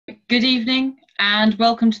Good evening and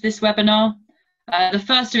welcome to this webinar, the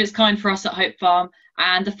first of its kind for us at Hope Farm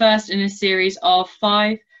and the first in a series of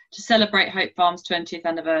 5 to celebrate Hope Farm's 20th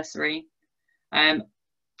anniversary. I'm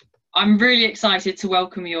really excited to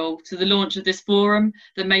welcome you all to the launch of this forum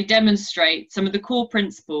that may demonstrate some of the core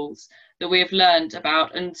principles that we have learned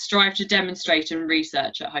about and strive to demonstrate and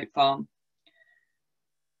research at Hope Farm.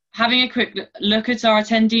 Having a quick look at our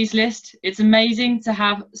attendees list, it's amazing to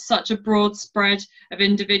have such a broad spread of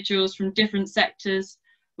individuals from different sectors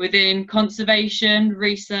within conservation,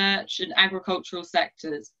 research and agricultural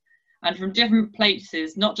sectors, and from different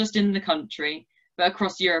places, not just in the country, but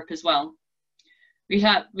across Europe as well.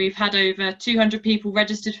 We've had over 200 people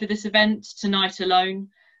registered for this event tonight alone,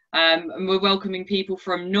 and we're welcoming people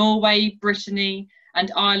from Norway, Brittany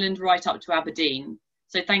and Ireland right up to Aberdeen.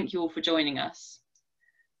 So thank you all for joining us.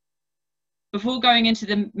 Before going into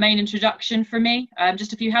the main introduction from me,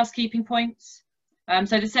 just a few housekeeping points.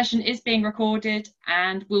 So the session is being recorded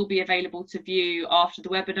and will be available to view after the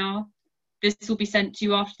webinar. This will be sent to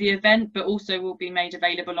you after the event, but also will be made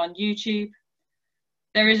available on YouTube.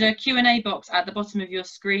 There is a Q&A box at the bottom of your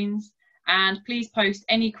screens, and please post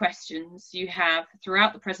any questions you have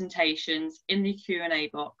throughout the presentations in the Q&A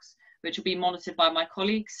box, which will be monitored by my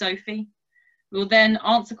colleague, Sophie. We'll then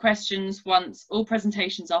answer questions once all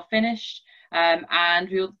presentations are finished, and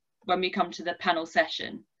when we come to the panel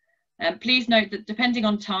session. Please note that depending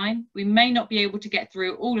on time, we may not be able to get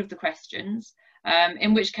through all of the questions,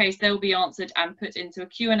 in which case they'll be answered and put into a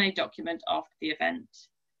Q&A document after the event.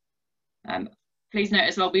 Please note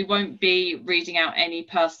as well, we won't be reading out any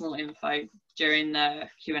personal info during the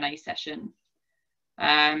Q&A session.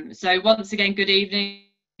 So once again, good evening,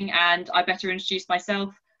 and I better introduce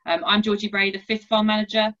myself. I'm Georgie Bray, the 5th farm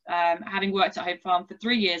manager, having worked at Hope Farm for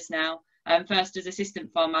 3 years now, first as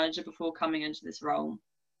assistant farm manager before coming into this role.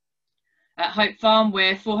 At Hope Farm,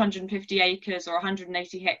 we're 450 acres or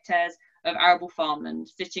 180 hectares of arable farmland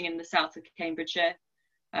sitting in the south of Cambridgeshire.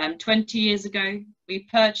 20 years ago, we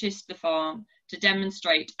purchased the farm to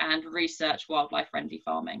demonstrate and research wildlife-friendly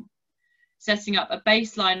farming, setting up a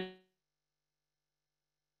baseline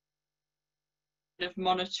of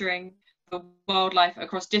monitoring for wildlife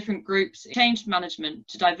across different groups, changed management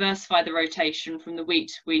to diversify the rotation from the wheat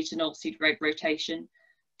and oilseed rape rotation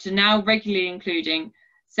to now regularly including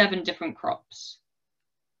 7 different crops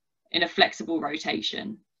in a flexible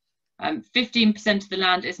rotation. 15% of the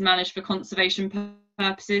land is managed for conservation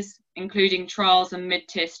purposes, including trials and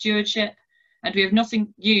mid-tier stewardship, and we have not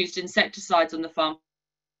used insecticides on the farm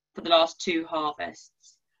for the last 2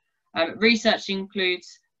 harvests. Research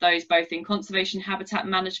includes those both in conservation habitat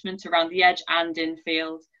management around the edge and in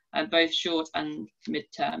field, both short and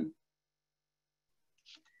mid-term.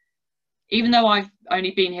 Even though I've only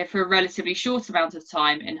been here for a relatively short amount of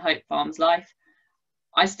time in Hope Farm's life,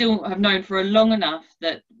 I still have known for long enough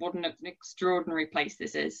that what an extraordinary place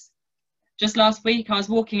this is. Just last week, I was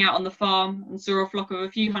walking out on the farm and saw a flock of a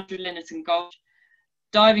few hundred linnets and goldfinch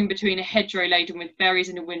diving between a hedgerow laden with berries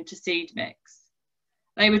and a winter seed mix.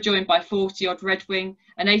 They were joined by 40-odd redwing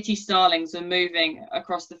and 80 starlings were moving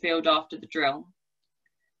across the field after the drill.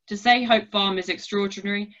 To say Hope Farm is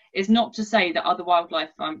extraordinary is not to say that other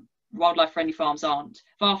wildlife-friendly farms aren't.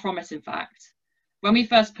 Far from it, in fact. When we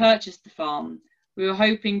first purchased the farm, we were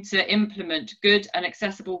hoping to implement good and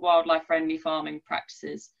accessible wildlife-friendly farming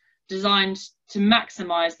practices designed to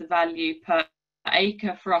maximise the value per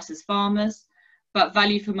acre for us as farmers, but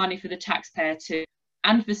value for money for the taxpayer too,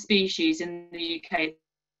 and for species in the UK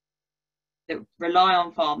that rely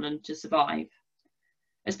on farmland to survive.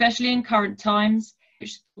 Especially in current times,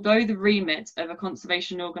 which, although the remit of a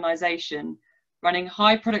conservation organisation running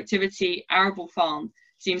high productivity arable farm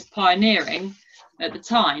seems pioneering at the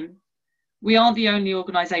time, we aren't the only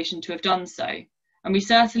organisation to have done so, and we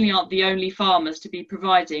certainly aren't the only farmers to be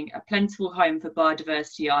providing a plentiful home for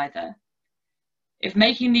biodiversity either. If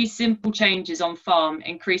making these simple changes on farm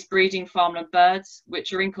increase breeding farmland birds,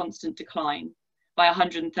 which are in constant decline, by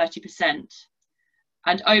 130%,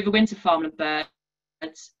 and overwinter farmland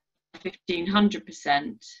birds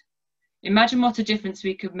 1,500%, imagine what a difference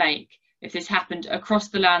we could make if this happened across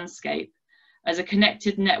the landscape as a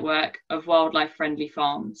connected network of wildlife-friendly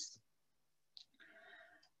farms.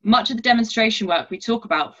 Much of the demonstration work we talk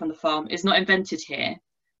about from the farm is not invented here,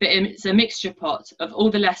 but it's a mixture pot of all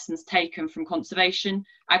the lessons taken from conservation,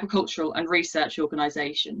 agricultural and research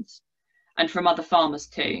organisations, and from other farmers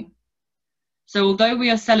too. So although we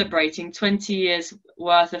are celebrating 20 years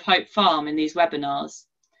worth of Hope Farm in these webinars,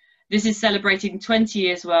 this is celebrating 20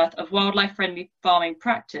 years worth of wildlife-friendly farming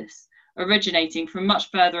practice originating from much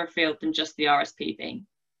further afield than just the RSPB.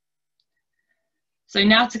 So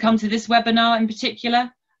now to come to this webinar in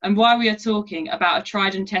particular, and why we are talking about a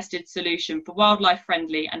tried and tested solution for wildlife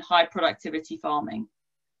friendly and high productivity farming.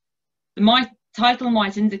 The title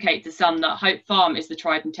might indicate to some that Hope Farm is the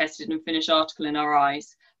tried and tested and finished article in our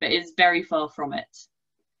eyes, but is very far from it.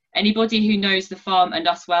 Anybody who knows the farm and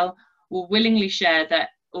us well will willingly share that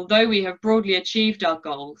although we have broadly achieved our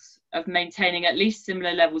goals of maintaining at least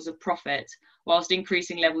similar levels of profit whilst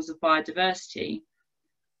increasing levels of biodiversity,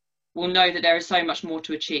 we'll know that there is so much more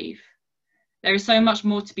to achieve. There is so much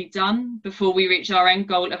more to be done before we reach our end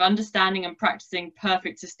goal of understanding and practicing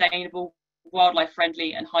perfect, sustainable, wildlife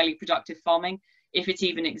friendly and highly productive farming, if it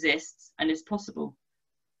even exists and is possible.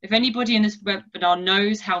 If anybody in this webinar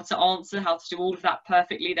knows how to do all of that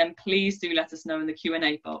perfectly, then please do let us know in the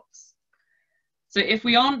Q&A box. So if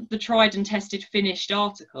we aren't the tried and tested finished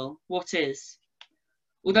article, what is?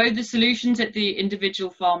 Although the solutions at the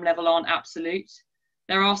individual farm level aren't absolute,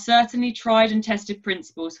 there are certainly tried and tested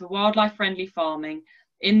principles for wildlife friendly farming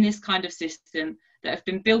in this kind of system that have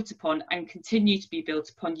been built upon and continue to be built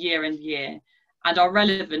upon year and year, and are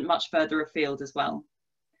relevant much further afield as well.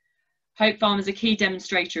 Hope Farm is a key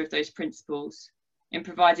demonstrator of those principles in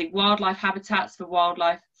providing wildlife habitats for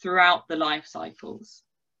wildlife throughout the life cycles.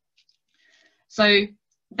 So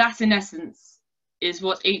that in essence is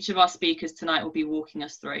what each of our speakers tonight will be walking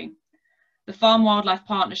us through. The Farm Wildlife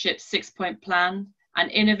Partnership's 6-point plan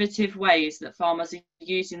and innovative ways that farmers are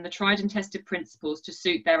using the tried and tested principles to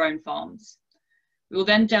suit their own farms. We will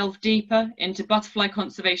then delve deeper into Butterfly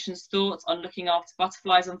Conservation's thoughts on looking after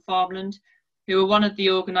butterflies on farmland, who are one of the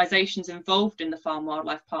organisations involved in the Farm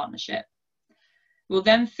Wildlife Partnership. We'll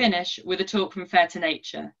then finish with a talk from Fair to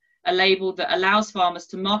Nature, a label that allows farmers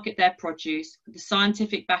to market their produce with the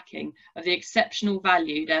scientific backing of the exceptional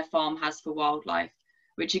value their farm has for wildlife,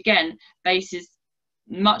 which again bases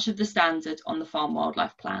much of the standard on the Farm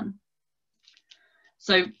Wildlife Plan.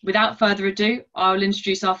 So without further ado, I will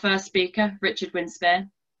introduce our first speaker, Richard Winspear.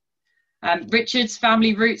 Richard's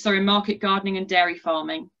family roots are in market gardening and dairy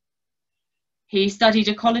farming. He studied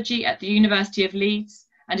ecology at the University of Leeds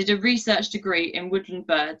and did a research degree in woodland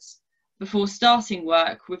birds before starting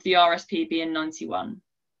work with the RSPB in '91.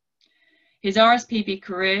 His RSPB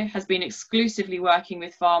career has been exclusively working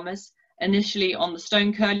with farmers, initially on the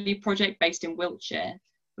Stone Curlew project based in Wiltshire,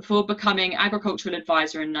 before becoming agricultural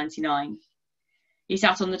advisor in '99. He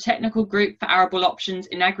sat on the technical group for arable options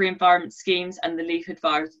in agri-environment schemes and the Leaf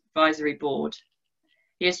Advisory Board.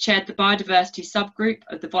 He has chaired the biodiversity subgroup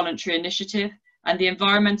of the Voluntary Initiative and the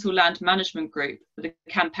Environmental Land Management Group for the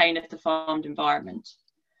Campaign of the Farmed Environment.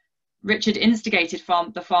 Richard instigated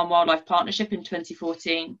the Farm Wildlife Partnership in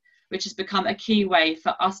 2014, which has become a key way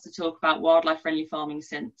for us to talk about wildlife-friendly farming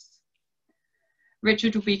since.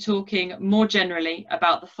 Richard will be talking more generally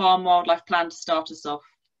about the Farm Wildlife Plan to start us off.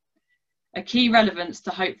 A key relevance to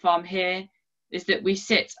Hope Farm here is that we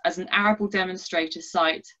sit as an arable demonstrator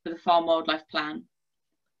site for the Farm Wildlife Plan.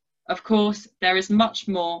 Of course, there is much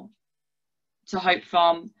more to Hope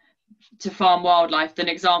Farm, to farm wildlife, than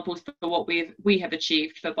examples for what we have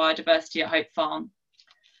achieved for biodiversity at Hope Farm.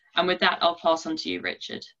 And with that, I'll pass on to you,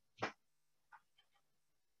 Richard.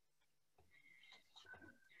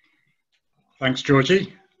 Thanks,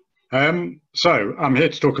 Georgie. So I'm here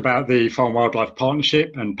to talk about the Farm Wildlife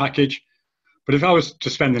Partnership and package. But if I was to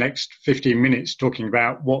spend the next 15 minutes talking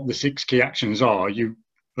about what the 6 key actions are,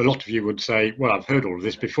 a lot of you would say, well, I've heard all of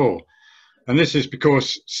this before. And this is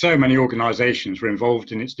because so many organisations were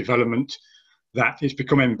involved in its development that it's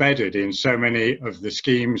become embedded in so many of the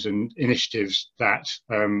schemes and initiatives that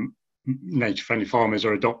nature-friendly farmers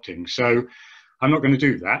are adopting. So I'm not going to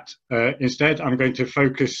do that. Instead, I'm going to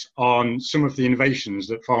focus on some of the innovations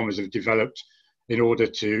that farmers have developed in order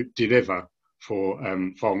to deliver for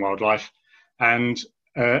farm wildlife, and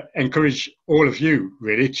encourage all of you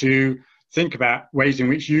really to think about ways in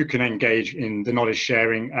which you can engage in the knowledge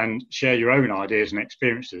sharing and share your own ideas and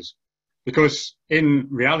experiences. Because in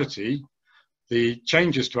reality, the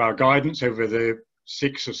changes to our guidance over the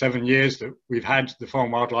 6 or 7 years that we've had the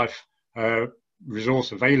farm wildlife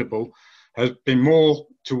resource available has been more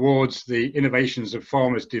towards the innovations of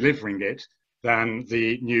farmers delivering it than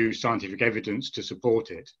the new scientific evidence to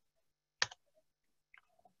support it.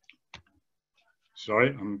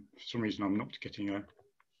 Sorry, for some reason I'm not getting a...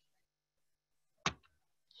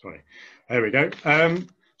 Sorry, there we go.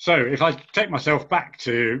 So if I take myself back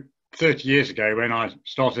to 30 years ago when I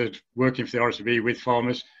started working for the RSPB with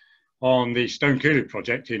farmers on the Stone Curlew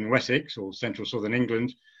project in Wessex, or central southern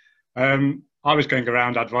England, I was going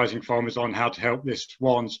around advising farmers on how to help this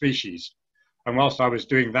one species. And whilst I was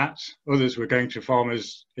doing that, others were going to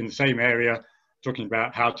farmers in the same area talking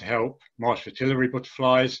about how to help marsh fritillary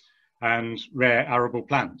butterflies and rare arable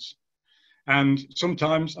plants. And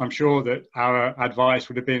sometimes I'm sure that our advice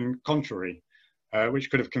would have been contrary,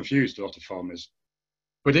 which could have confused a lot of farmers.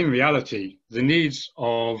 But in reality, the needs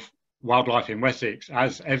of wildlife in Wessex,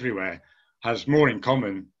 as everywhere, has more in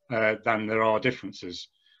common than there are differences.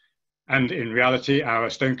 And in reality, our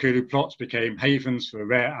stone curlew plots became havens for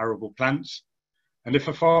rare arable plants. And if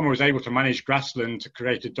a farmer was able to manage grassland to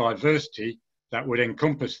create a diversity that would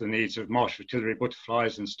encompass the needs of marsh fritillary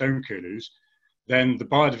butterflies and stone curlews, then the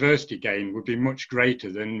biodiversity gain would be much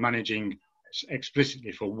greater than managing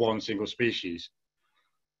explicitly for one single species.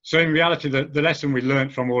 So in reality, the lesson we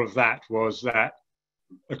learned from all of that was that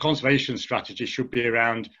a conservation strategy should be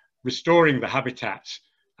around restoring the habitats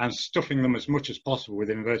and stuffing them as much as possible with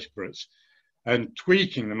invertebrates and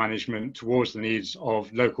tweaking the management towards the needs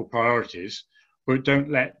of local priorities, but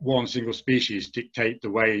don't let one single species dictate the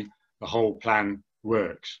way the whole plan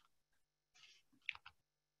works.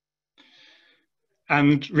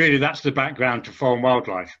 And really that's the background to farm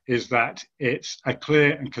wildlife, is that it's a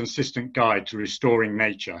clear and consistent guide to restoring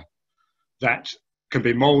nature that can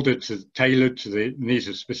be moulded to tailored to the needs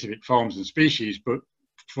of specific farms and species, but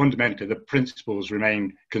fundamentally the principles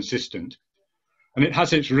remain consistent. And it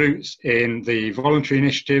has its roots in the voluntary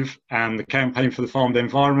initiative and the campaign for the farmed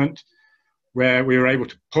environment, where we were able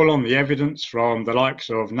to pull on the evidence from the likes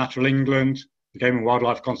of Natural England, the Game and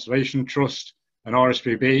Wildlife Conservation Trust and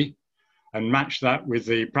RSPB, and match that with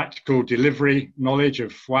the practical delivery knowledge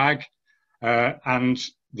of FWAG and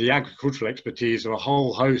the agricultural expertise of a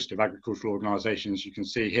whole host of agricultural organisations you can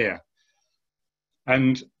see here.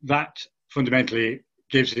 And that fundamentally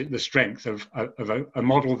gives it the strength of a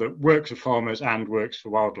model that works for farmers and works for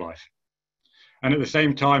wildlife. And at the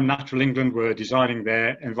same time, Natural England were designing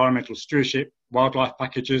their environmental stewardship wildlife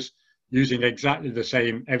packages using exactly the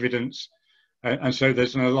same evidence. And so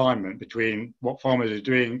there's an alignment between what farmers are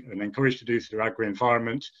doing and encouraged to do through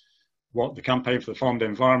agri-environment, what the campaign for the farmed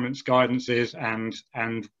environment's guidance is, and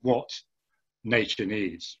what nature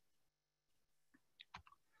needs.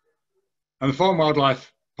 And the Farm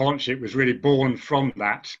Wildlife Partnership was really born from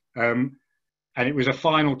that. And it was a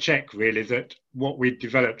final check, really, that what we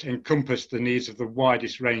developed encompassed the needs of the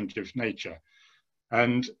widest range of nature.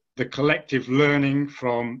 And the collective learning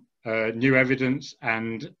from new evidence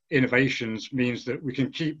and innovations means that we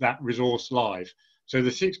can keep that resource live. So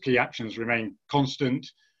the 6 key actions remain constant,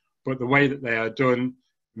 but the way that they are done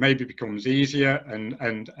maybe becomes easier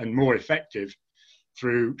and more effective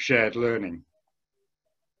through shared learning.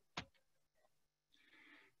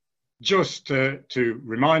 Just to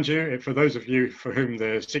remind you, for those of you for whom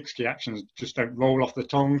the 6 key actions just don't roll off the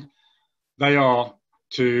tongue, they are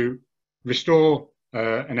to restore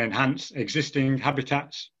and enhance existing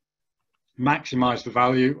habitats, maximise the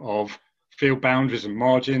value of field boundaries and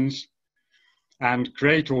margins, and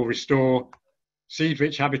create or restore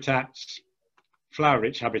seed-rich habitats,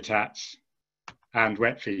 flower-rich habitats, and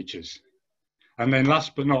wet features. And then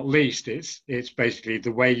last but not least, it's basically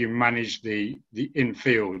the way you manage the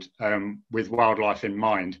in-field with wildlife in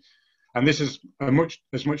mind. And this is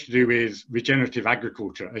as much to do with regenerative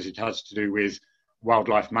agriculture as it has to do with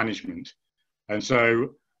wildlife management. And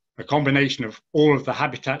so a combination of all of the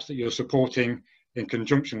habitats that you're supporting in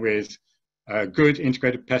conjunction with good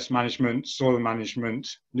integrated pest management, soil management,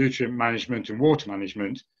 nutrient management and water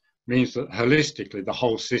management means that holistically the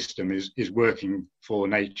whole system is working for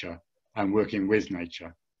nature and working with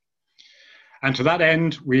nature. And to that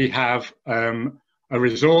end, we have a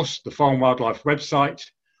resource, the Farm Wildlife website,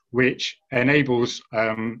 which enables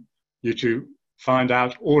you to find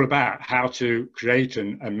out all about how to create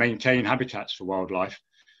and maintain habitats for wildlife,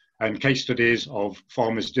 and case studies of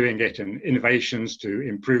farmers doing it and innovations to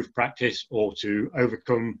improve practice or to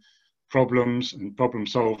overcome problems and problem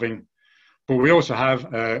solving. But we also have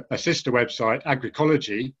a sister website,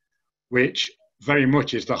 Agricology, which very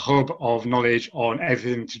much is the hub of knowledge on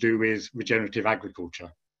everything to do with regenerative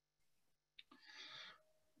agriculture.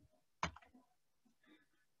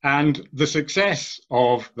 And the success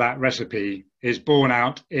of that recipe is borne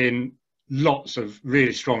out in lots of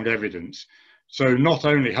really strong evidence. So not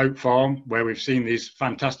only Hope Farm, where we've seen these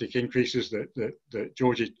fantastic increases that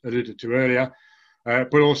Georgie alluded to earlier,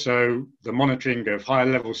 but also the monitoring of higher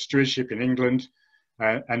level stewardship in England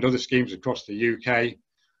and other schemes across the UK,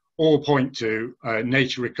 all point to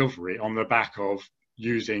nature recovery on the back of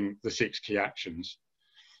using the 6 key actions.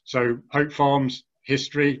 So Hope Farm's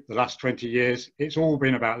history, the last 20 years, it's all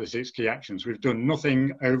been about the 6 key actions. We've done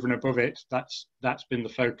nothing over and above it. That's been the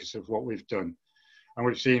focus of what we've done. And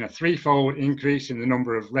we've seen a 3-fold increase in the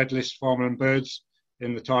number of red list farmland birds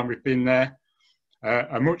in the time we've been there,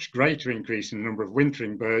 a much greater increase in the number of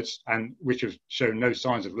wintering birds, and which have shown no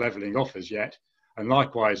signs of levelling off as yet, and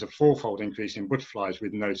likewise a fourfold increase in butterflies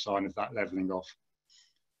with no sign of that levelling off.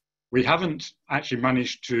 We haven't actually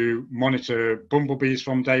managed to monitor bumblebees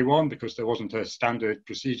from day one because there wasn't a standard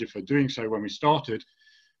procedure for doing so when we started,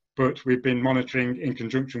 but we've been monitoring in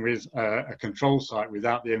conjunction with a control site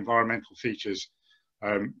without the environmental features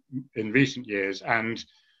in recent years, and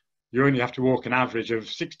you only have to walk an average of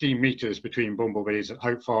 16 metres between bumblebees at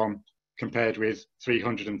Hope Farm compared with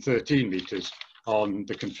 313 metres on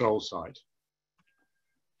the control site.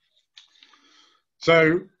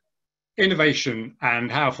 So innovation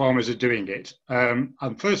and how farmers are doing it.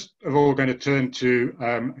 I'm first of all going to turn to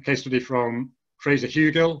a case study from Fraser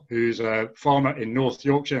Hugill, who's a farmer in North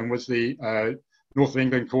Yorkshire and was the North of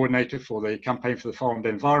England coordinator for the Campaign for the Farmed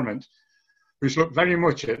Environment, who's looked very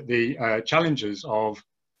much at the challenges of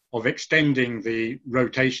extending the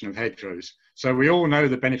rotation of hedgerows. So we all know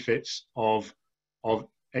the benefits of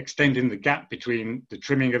extending the gap between the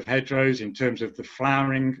trimming of hedgerows in terms of the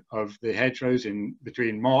flowering of the hedgerows in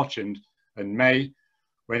between March and May,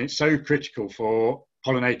 when it's so critical for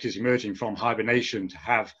pollinators emerging from hibernation to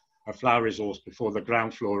have a flower resource before the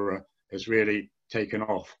ground flora has really taken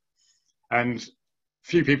off. And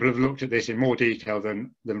few people have looked at this in more detail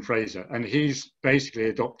than Fraser, and he's basically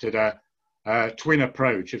adopted a twin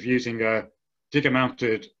approach of using a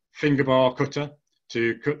digger-mounted finger bar cutter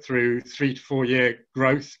to cut through 3 to 4 year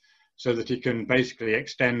growth so that he can basically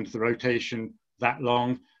extend the rotation that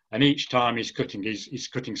long. And each time he's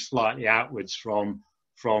cutting slightly outwards from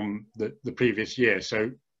the previous year,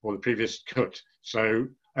 or the previous cut. So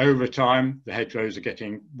over time, the hedgerows are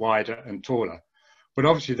getting wider and taller. But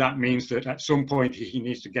obviously that means that at some point he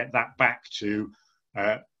needs to get that back to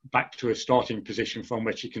a starting position from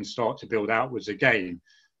which he can start to build outwards again.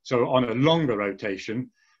 So on a longer rotation,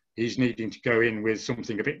 he's needing to go in with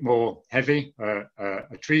something a bit more heavy,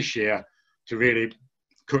 a tree shear, to really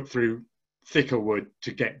cut through thicker wood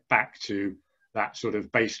to get back to that sort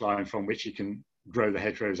of baseline from which he can grow the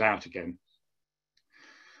hedgerows out again.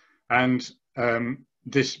 And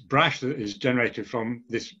this brash that is generated from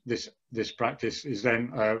this practice is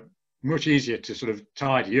then much easier to sort of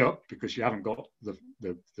tidy up because you haven't got the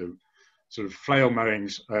sort of flail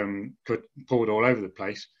mowings poured all over the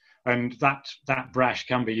place. And that brash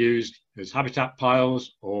can be used as habitat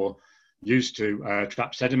piles or used to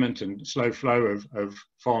trap sediment and slow flow of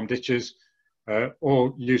farm ditches,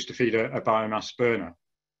 or used to feed a biomass burner.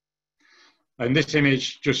 And this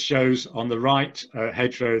image just shows on the right a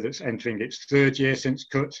hedgerow that's entering its 3rd year since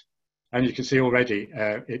cut. And you can see already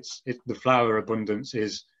the flower abundance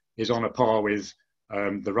is on a par with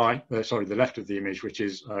the left of the image, which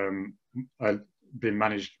is been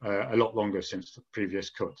managed a lot longer since the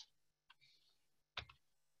previous cut.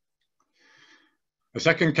 A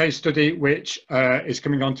second case study, which is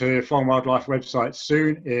coming onto Farm Wildlife website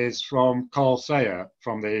soon, is from Carl Sayer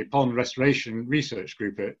from the Pond Restoration Research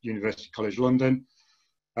Group at University College London.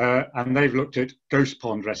 And they've looked at ghost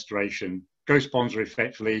pond restoration. Ghost ponds are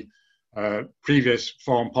effectively previous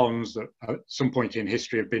farm ponds that at some point in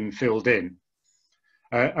history have been filled in.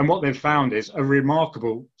 And what they've found is a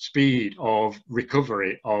remarkable speed of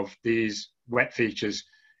recovery of these wet features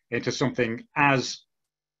into something as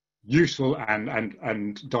useful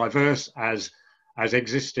and diverse as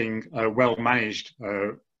existing well-managed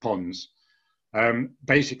ponds.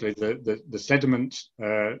 Basically, the sediment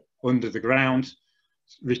under the ground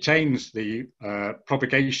retains the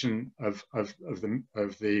propagation of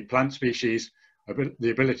the plant species,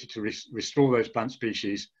 the ability to restore those plant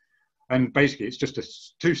species. And basically, it's just a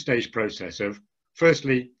 2-stage process of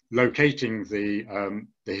firstly locating the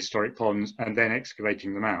historic ponds and then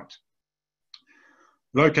excavating them out.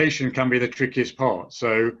 Location can be the trickiest part.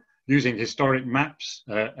 So using historic maps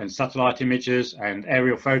and satellite images and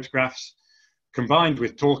aerial photographs, combined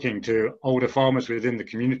with talking to older farmers within the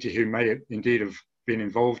community who may indeed have been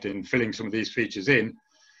involved in filling some of these features in,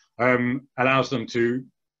 allows them to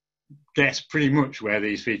guess pretty much where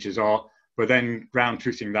these features are, but then ground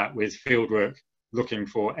truthing that with fieldwork, looking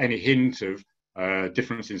for any hint of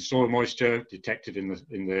difference in soil moisture detected in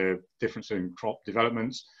the difference in crop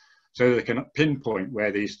developments, so they can pinpoint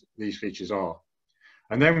where these features are.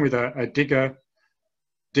 And then with a digger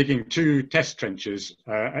digging 2 test trenches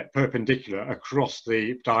perpendicular across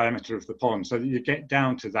the diameter of the pond, so that you get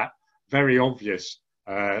down to that very obvious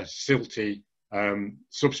silty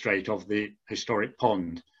substrate of the historic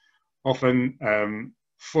pond, often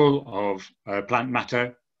full of plant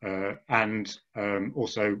matter and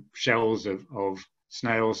also shells of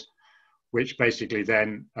snails, which basically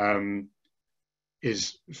then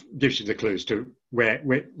gives you the clues to where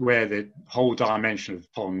the whole dimension of the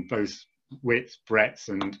pond, both width, breadth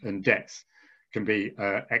and depth, can be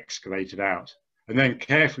excavated out. and then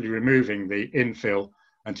carefully removing the infill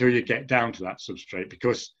until you get down to that substrate,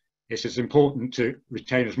 because it's as important to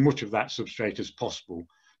retain as much of that substrate as possible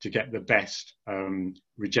to get the best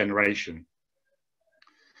regeneration.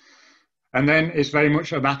 And then it's very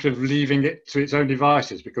much a matter of leaving it to its own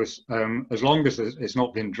devices, because as long as it's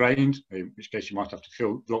not been drained, in which case you might have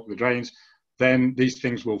to block the drains, then these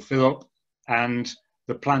things will fill up and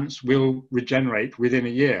the plants will regenerate within a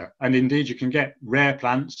year. And indeed, you can get rare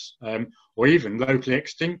plants or even locally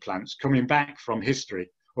extinct plants coming back from history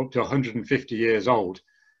up to 150 years old,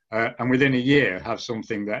 and within a year have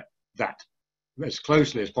something that as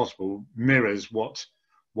closely as possible mirrors what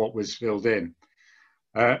was filled in.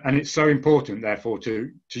 And it's so important, therefore,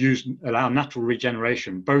 to allow natural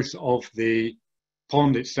regeneration, both of the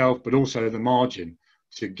pond itself, but also the margin,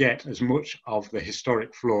 to get as much of the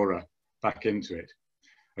historic flora back into it.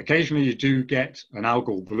 Occasionally, you do get an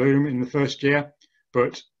algal bloom in the first year,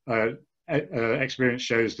 but experience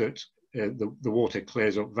shows that the water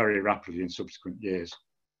clears up very rapidly in subsequent years.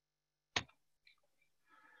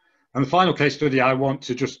 And the final case study I want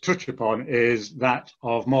to just touch upon is that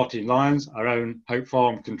of Martin Lyons, our own Hope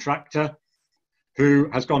Farm contractor, who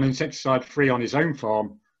has gone insecticide free on his own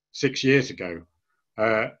farm 6 years ago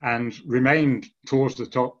and remained towards the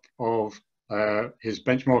top of his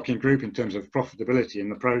benchmarking group in terms of profitability in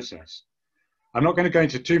the process. I'm not going to go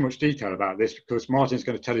into too much detail about this because Martin's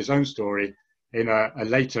going to tell his own story in a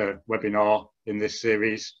later webinar in this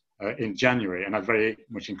series in January, and I very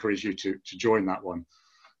much encourage you to join that one.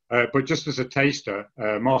 But just as a taster,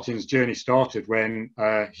 Martin's journey started when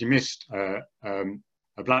he missed a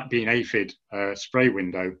black bean aphid spray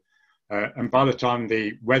window, and by the time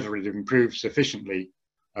the weather had improved sufficiently,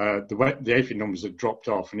 the aphid numbers had dropped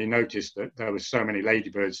off, and he noticed that there were so many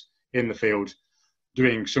ladybirds in the field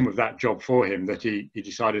doing some of that job for him that he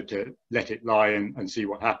decided to let it lie and see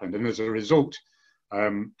what happened. And as a result,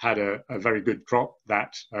 had a very good crop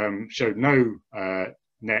that showed no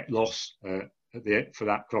net loss for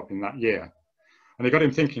that crop in that year. And it got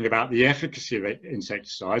him thinking about the efficacy of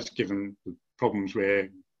insecticides, given the problems we're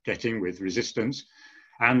getting with resistance,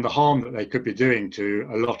 and the harm that they could be doing to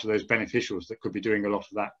a lot of those beneficials that could be doing a lot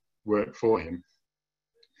of that work for him.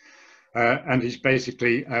 And he's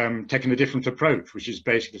basically taken a different approach, which is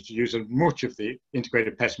basically to use as much of the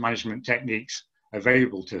integrated pest management techniques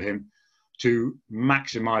available to him to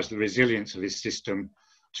maximize the resilience of his system,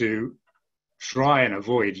 to try and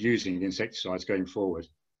avoid using insecticides going forward.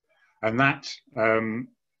 And that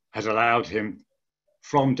has allowed him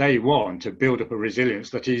from day one to build up a resilience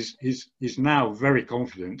that he's now very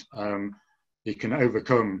confident he can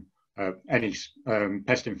overcome any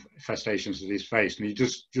pest infestations that he's faced, and he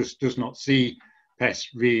just does not see pests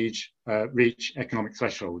reach economic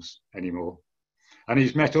thresholds anymore. And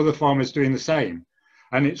he's met other farmers doing the same.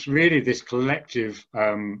 And it's really this collective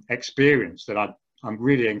experience that I'm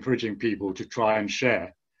really encouraging people to try and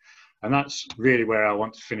share. And that's really where I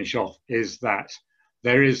want to finish off, is that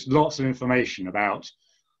there is lots of information about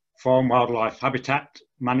farm wildlife habitat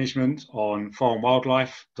management on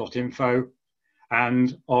farmwildlife.info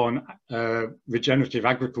and on regenerative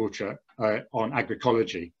agriculture on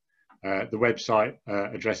Agricology. The website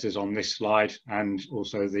addresses on this slide, and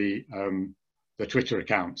also the Twitter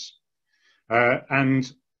accounts.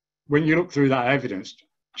 And when you look through that evidence,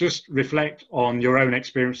 just reflect on your own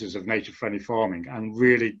experiences of nature-friendly farming and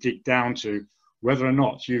really dig down to whether or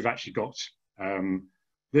not you've actually got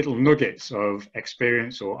little nuggets of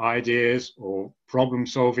experience or ideas or problem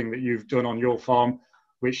solving that you've done on your farm,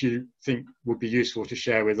 which you think would be useful to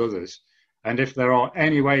share with others. And if there are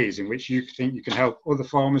any ways in which you think you can help other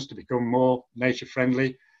farmers to become more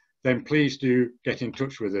nature-friendly, then please do get in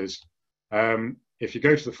touch with us. If you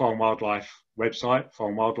go to the Farm Wildlife website,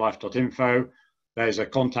 farmwildlife.info, there's a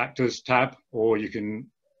Contact Us tab, or you can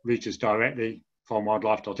reach us directly,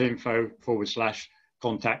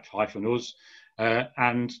 farmwildlife.info/contact-us,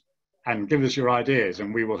 and give us your ideas,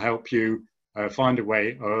 and we will help you find a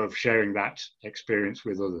way of sharing that experience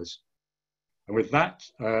with others. And with that,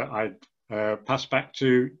 I'd pass back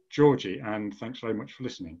to Georgie, and thanks very much for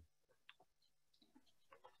listening.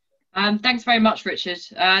 Thanks very much, Richard.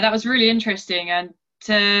 That was really interesting, and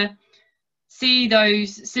to see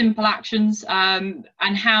those simple actions and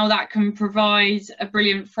how that can provide a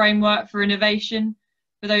brilliant framework for innovation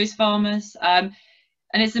for those farmers. And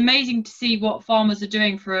it's amazing to see what farmers are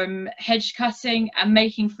doing, from hedge cutting and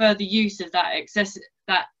making further use of that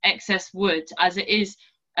excess wood, as it is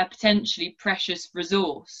a potentially precious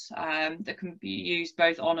resource that can be used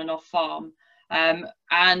both on and off farm.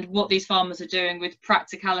 And what these farmers are doing with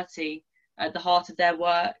practicality at the heart of their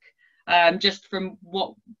work. Just from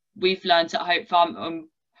what we've learned at Hope Farm,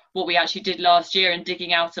 what we actually did last year and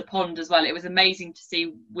digging out a pond as well. It was amazing to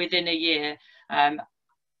see within a year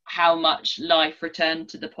how much life returned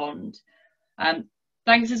to the pond.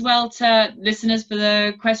 Thanks as well to listeners for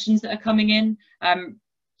the questions that are coming in.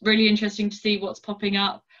 Really interesting to see what's popping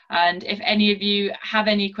up. And if any of you have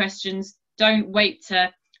any questions, don't wait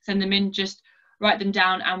to send them in, just write them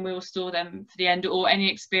down and we'll store them for the end, or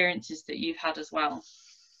any experiences that you've had as well.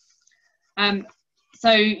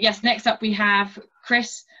 So yes, next up we have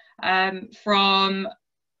Chris from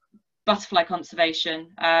Butterfly Conservation.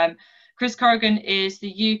 Chris Corrigan is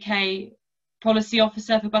the UK Policy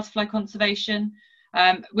Officer for Butterfly Conservation,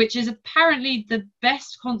 which is apparently the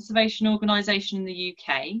best conservation organisation in the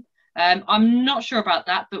UK. I'm not sure about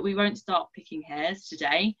that, but we won't start picking hairs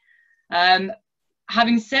today.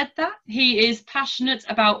 Having said that, he is passionate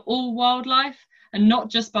about all wildlife and not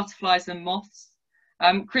just butterflies and moths.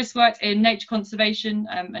 Chris worked in nature conservation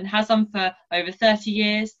and has done for over 30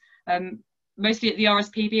 years, mostly at the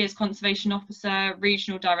RSPB as Conservation Officer,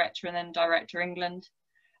 Regional Director and then Director England.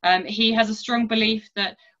 He has a strong belief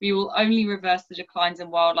that we will only reverse the declines in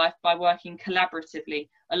wildlife by working collaboratively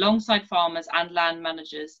alongside farmers and land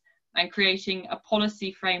managers and creating a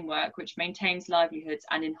policy framework which maintains livelihoods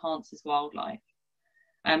and enhances wildlife.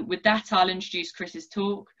 With that, I'll introduce Chris's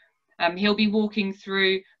talk. He'll be walking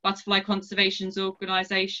through Butterfly Conservation's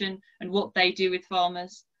organisation and what they do with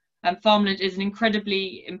farmers. Farmland is an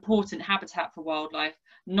incredibly important habitat for wildlife,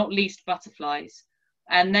 not least butterflies.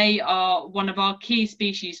 And they are one of our key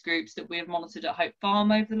species groups that we have monitored at Hope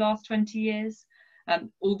Farm over the last 20 years.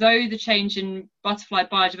 Although the change in butterfly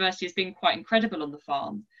biodiversity has been quite incredible on the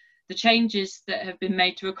farm, the changes that have been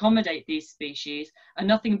made to accommodate these species are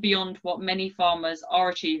nothing beyond what many farmers are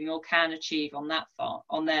achieving or can achieve on that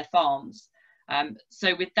on their farms.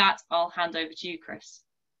 So with that, I'll hand over to you, Chris.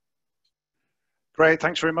 Great,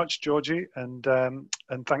 thanks very much, Georgie, and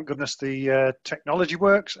thank goodness the technology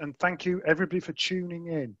works, and thank you everybody for tuning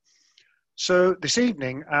in. So this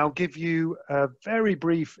evening, I'll give you a very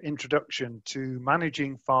brief introduction to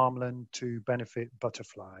managing farmland to benefit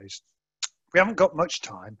butterflies. We haven't got much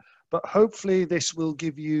time, but hopefully this will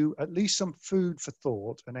give you at least some food for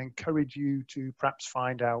thought and encourage you to perhaps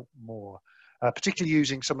find out more, particularly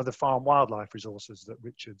using some of the farm wildlife resources that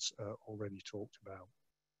Richard's already talked about.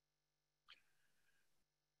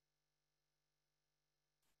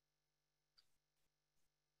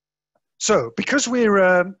 So, because we're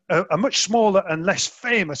a much smaller and less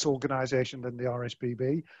famous organisation than the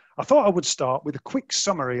RSPB, I thought I would start with a quick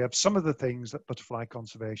summary of some of the things that butterfly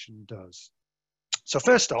conservation does. So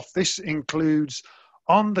first off, this includes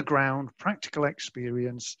on-the-ground practical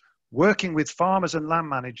experience, working with farmers and land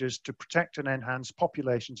managers to protect and enhance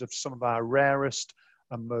populations of some of our rarest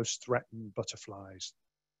and most threatened butterflies.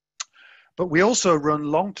 But we also run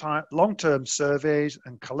long-term surveys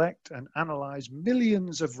and collect and analyse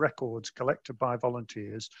millions of records collected by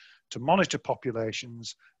volunteers to monitor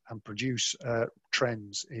populations and produce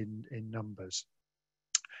trends in numbers.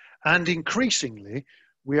 And increasingly,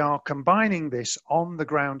 we are combining this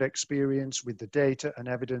on-the-ground experience with the data and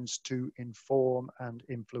evidence to inform and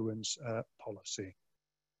influence policy.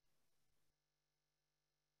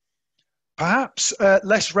 Perhaps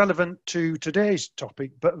less relevant to today's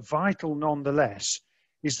topic, but vital nonetheless,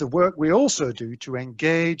 is the work we also do to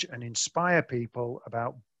engage and inspire people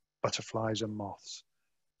about butterflies and moths.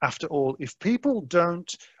 After all, if people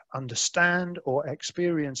don't understand or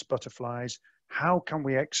experience butterflies, how can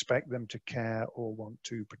we expect them to care or want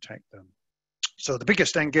to protect them? So the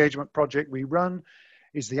biggest engagement project we run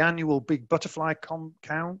is the annual Big Butterfly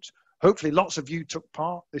Count. Hopefully lots of you took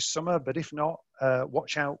part this summer, but if not,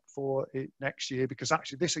 watch out for it next year, because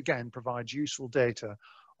actually this again provides useful data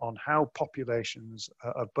on how populations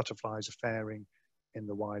of butterflies are faring in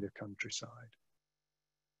the wider countryside.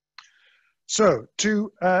 So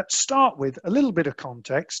to start with a little bit of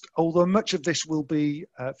context, although much of this will be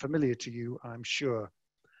familiar to you, I'm sure.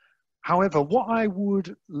 However, what I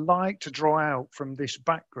would like to draw out from this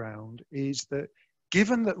background is that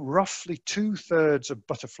given that roughly 2/3 of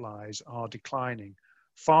butterflies are declining,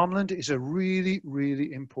 farmland is a really,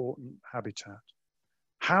 really important habitat.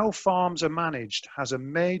 How farms are managed has a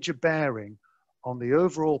major bearing on the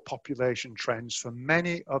overall population trends for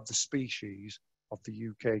many of the species of the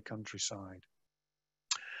UK countryside.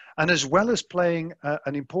 And as well as playing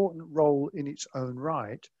an important role in its own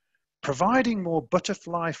right, providing more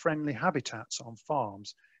butterfly-friendly habitats on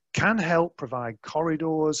farms can help provide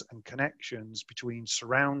corridors and connections between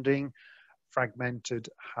surrounding fragmented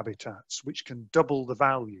habitats, which can double the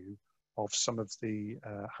value of some of the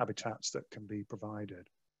habitats that can be provided.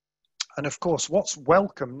 And of course, what's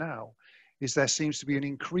welcome now is there seems to be an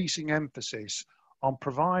increasing emphasis on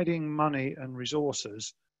providing money and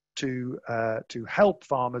resources to help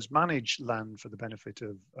farmers manage land for the benefit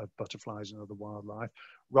of butterflies and other wildlife,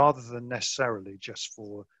 rather than necessarily just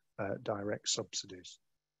for direct subsidies.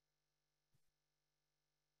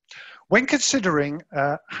 When considering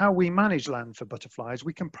how we manage land for butterflies,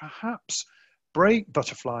 we can perhaps break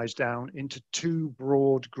butterflies down into two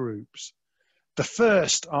broad groups. The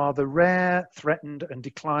first are the rare, threatened and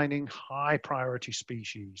declining high priority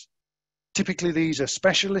species. Typically, these are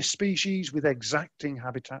specialist species with exacting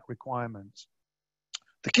habitat requirements.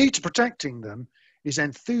 The key to protecting them is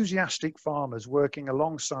enthusiastic farmers working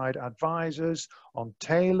alongside advisors on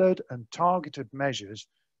tailored and targeted measures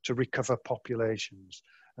to recover populations.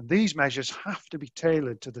 And these measures have to be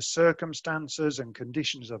tailored to the circumstances and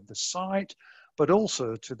conditions of the site, but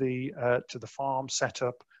also to the farm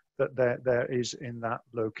setup that there is in that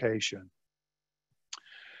location.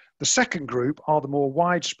 The second group are the more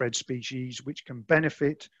widespread species which can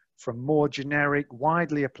benefit from more generic,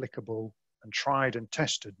 widely applicable and tried and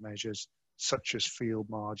tested measures such as field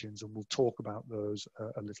margins, and we'll talk about those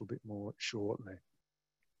a little bit more shortly.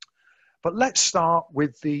 But let's start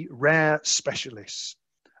with the rare specialists.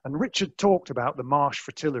 And Richard talked about the marsh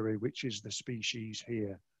fritillary, which is the species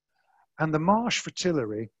here. And the marsh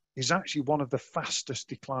fritillary is actually one of the fastest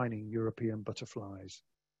declining European butterflies.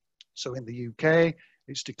 So in the UK,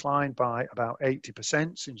 it's declined by about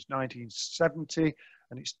 80% since 1970,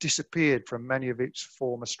 and it's disappeared from many of its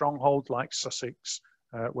former strongholds like Sussex,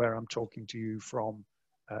 where I'm talking to you from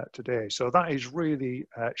today. So that is really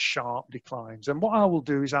sharp declines. And what I will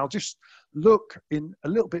do is I'll just look in a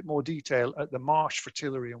little bit more detail at the marsh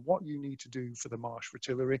fritillary and what you need to do for the marsh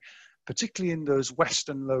fritillary, particularly in those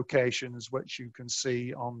western locations, which you can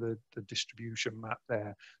see on the distribution map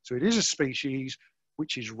there. So it is a species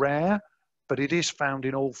which is rare, but it is found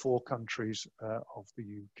in all 4 countries of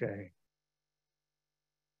the UK.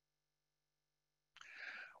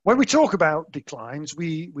 When we talk about declines,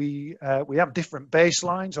 we have different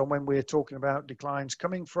baselines on when we're talking about declines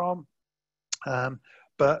coming from,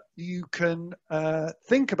 but you can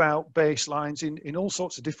think about baselines in all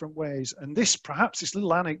sorts of different ways. And perhaps this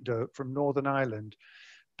little anecdote from Northern Ireland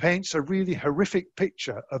paints a really horrific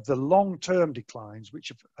picture of the long-term declines which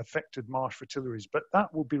have affected marsh fritillaries, but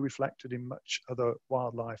that will be reflected in much other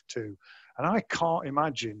wildlife too. And I can't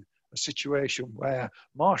imagine a situation where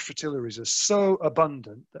marsh fritillaries are so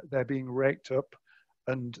abundant that they're being raked up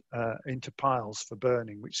and into piles for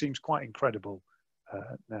burning, which seems quite incredible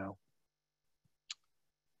now.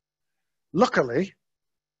 Luckily,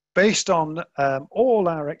 based on all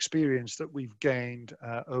our experience that we've gained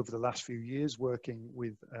over the last few years working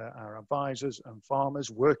with our advisors and farmers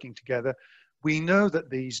working together, we know that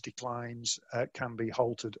these declines can be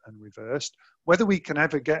halted and reversed. Whether we can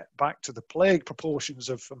ever get back to the plague proportions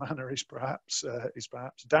of Fermanagh is perhaps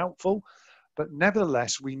doubtful, but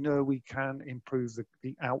nevertheless, we know we can improve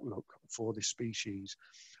the outlook for the species.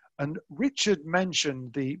 And Richard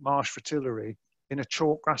mentioned the marsh fritillary in a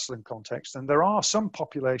chalk grassland context, and there are some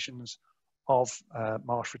populations of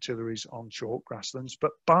marsh fritillaries on chalk grasslands,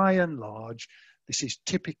 but by and large, this is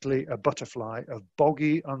typically a butterfly of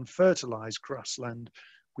boggy, unfertilized grassland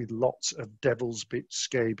with lots of devil's bit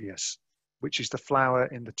scabious, which is the flower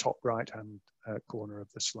in the top right-hand corner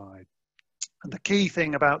of the slide. And the key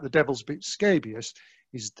thing about the devil's bit scabious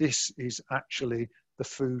is this is actually the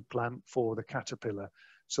food plant for the caterpillar.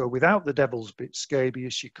 So without the devil's bit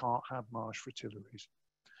scabious, you can't have marsh fritillaries.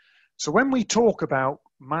 So when we talk about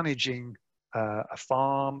managing a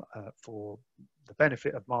farm for the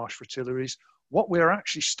benefit of marsh fritillaries, what we're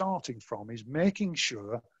actually starting from is making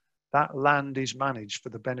sure that land is managed for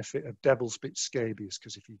the benefit of devil's bit scabious,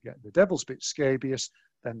 because if you get the devil's bit scabious,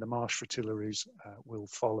 then the marsh fritillaries will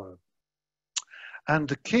follow. And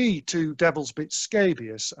the key to devil's bit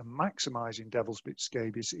scabious and maximizing devil's bit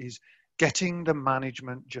scabious is getting the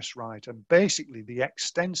management just right. And basically the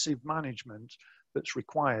extensive management that's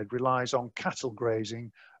required relies on cattle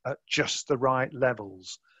grazing at just the right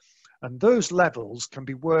levels. And those levels can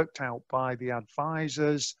be worked out by the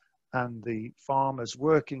advisors and the farmers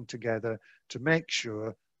working together to make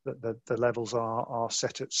sure that the levels are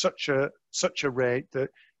set at such a rate that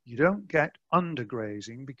you don't get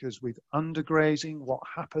undergrazing, because with undergrazing, what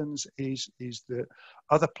happens is that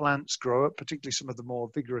other plants grow up, particularly some of the more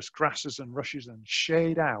vigorous grasses and rushes, and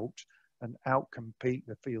shade out and outcompete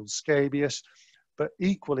the field scabious. But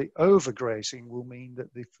equally, overgrazing will mean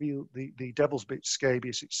that the devil's bit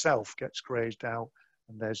scabious itself gets grazed out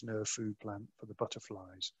and there's no food plant for the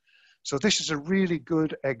butterflies. So this is a really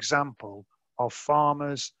good example of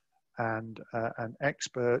farmers and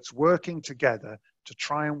experts working together to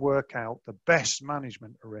try and work out the best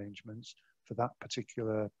management arrangements for that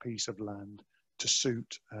particular piece of land to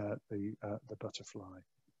suit the butterfly.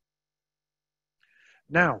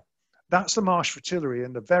 Now, that's the marsh fritillary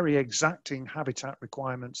and the very exacting habitat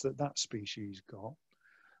requirements that that species got.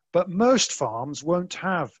 But most farms won't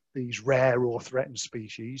have these rare or threatened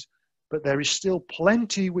species, but there is still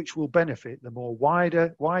plenty which will benefit the more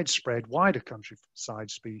widespread, wider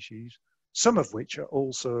countryside species, some of which are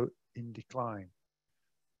also in decline.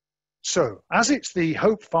 So, as it's the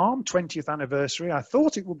Hope Farm 20th anniversary, I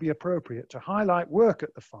thought it would be appropriate to highlight work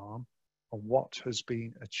at the farm and what has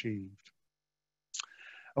been achieved.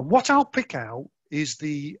 And what I'll pick out is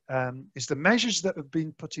the measures that have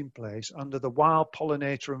been put in place under the Wild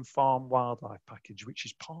Pollinator and Farm Wildlife Package, which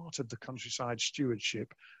is part of the Countryside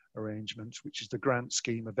Stewardship Arrangements, which is the grant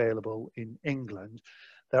scheme available in England.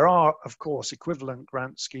 There are, of course, equivalent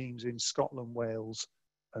grant schemes in Scotland, Wales,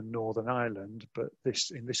 and Northern Ireland, but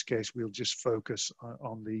in this case we'll just focus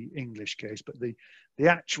on the English case. But the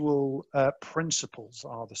actual principles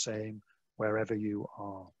are the same wherever you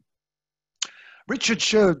are. Richard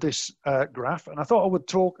showed this graph, and I thought I would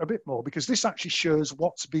talk a bit more because this actually shows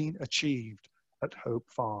what's been achieved at Hope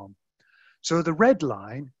Farm. So the red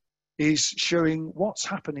line is showing what's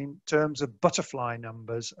happening in terms of butterfly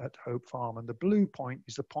numbers at Hope Farm, and the blue point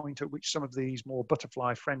is the point at which some of these more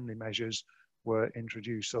butterfly friendly measures were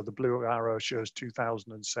introduced. So the blue arrow shows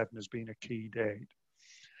 2007 as being a key date.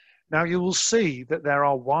 Now you will see that there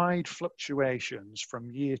are wide fluctuations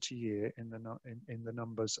from year to year in the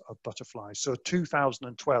numbers of butterflies. So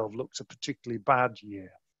 2012 looks a particularly bad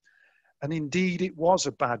year. And indeed it was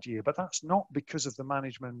a bad year, but that's not because of the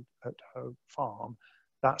management at Hope Farm.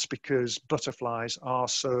 That's because butterflies are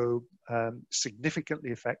so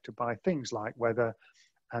significantly affected by things like weather,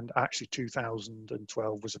 and actually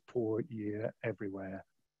 2012 was a poor year everywhere.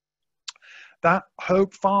 That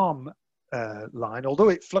Hope Farm line, although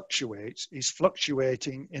it fluctuates, is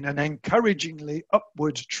fluctuating in an encouragingly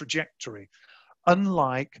upward trajectory,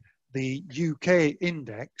 unlike the UK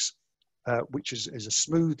index, which is a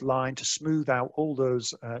smooth line to smooth out all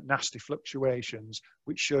those nasty fluctuations,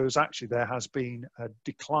 which shows actually there has been a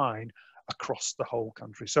decline across the whole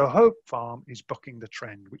country. So Hope Farm is bucking the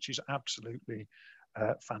trend, which is absolutely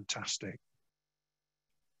fantastic.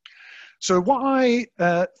 So what I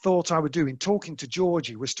thought I would do in talking to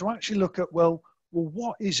Georgie was to actually look at, well,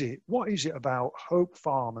 what is it about Hope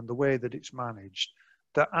Farm and the way that it's managed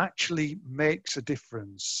that actually makes a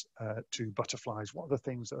difference to butterflies? What are the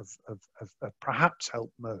things that have perhaps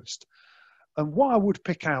helped most? And what I would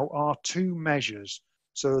pick out are two measures.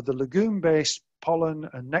 So the legume-based pollen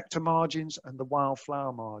and nectar margins and the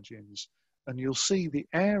wildflower margins. And you'll see the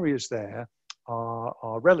areas there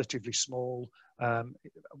are relatively small,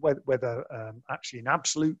 whether actually in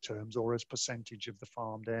absolute terms or as percentage of the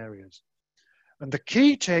farmed areas. And the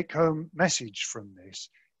key take-home message from this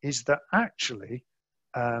is that actually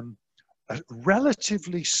a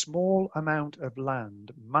relatively small amount of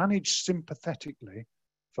land managed sympathetically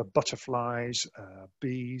for butterflies,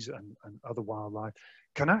 bees and other wildlife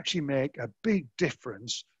can actually make a big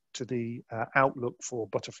difference to the outlook for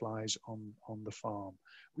butterflies on the farm,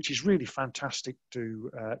 which is really fantastic to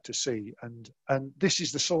see. And this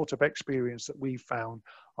is the sort of experience that we've found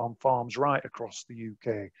on farms right across the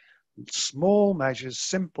UK. Small measures,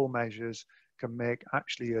 simple measures can make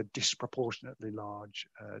actually a disproportionately large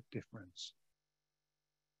difference.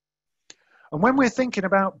 And when we're thinking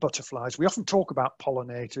about butterflies, we often talk about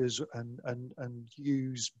pollinators and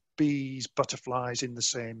use bees, butterflies in the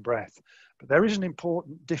same breath. But there is an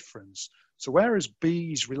important difference. So whereas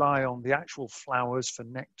bees rely on the actual flowers for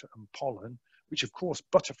nectar and pollen, which of course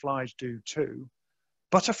butterflies do too,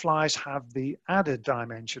 butterflies have the added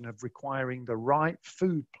dimension of requiring the right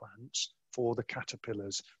food plants for the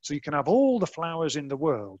caterpillars. So you can have all the flowers in the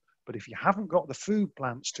world, but if you haven't got the food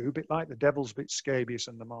plants too, a bit like the devil's bit scabious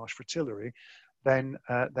and the marsh fritillary, then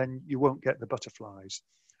you won't get the butterflies.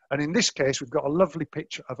 And in this case, we've got a lovely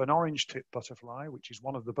picture of an orange-tip butterfly, which is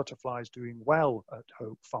one of the butterflies doing well at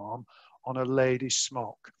Hope Farm, on a lady's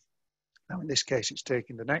smock. Now, in this case, it's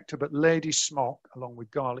taking the nectar, but lady's smock, along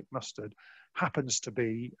with garlic mustard, happens to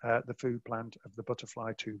be the food plant of the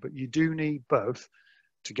butterfly too. But you do need both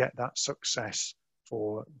to get that success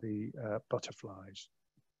for the butterflies.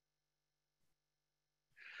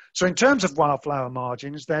 So in terms of wildflower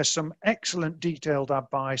margins, there's some excellent detailed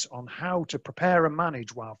advice on how to prepare and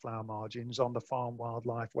manage wildflower margins on the Farm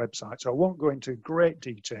Wildlife website. So I won't go into great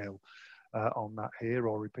detail on that here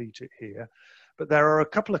or repeat it here, but there are a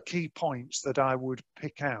couple of key points that I would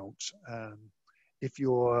pick out if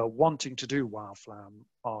you're wanting to do wildflower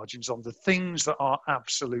margins on the things that are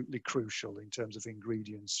absolutely crucial in terms of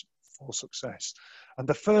ingredients for success. And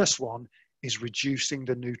the first one is reducing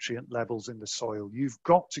the nutrient levels in the soil. You've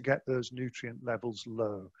got to get those nutrient levels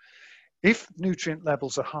low. If nutrient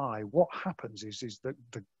levels are high, what happens is that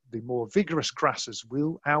the more vigorous grasses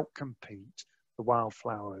will outcompete the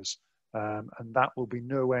wildflowers, and that will be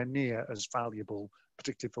nowhere near as valuable,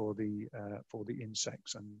 particularly for the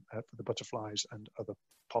insects and for the butterflies and other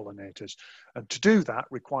pollinators. And to do that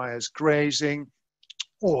requires grazing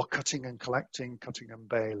or cutting and collecting, cutting and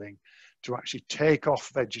baling, to actually take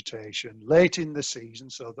off vegetation late in the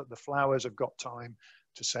season so that the flowers have got time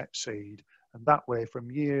to set seed. And that way,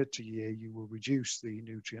 from year to year, you will reduce the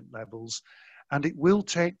nutrient levels, and it will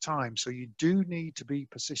take time. So you do need to be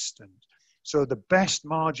persistent. So the best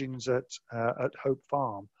margins at Hope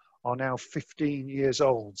Farm are now 15 years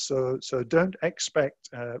old. So don't expect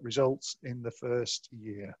results in the first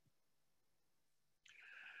year.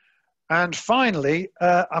 And finally,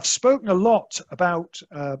 I've spoken a lot about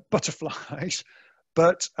butterflies,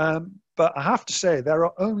 but I have to say there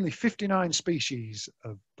are only 59 species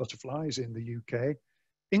of butterflies in the UK.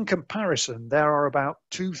 In comparison, there are about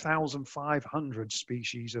 2,500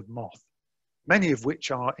 species of moth, many of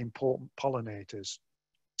which are important pollinators.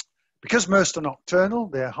 Because most are nocturnal,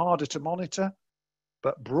 they're harder to monitor,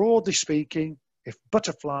 but broadly speaking, if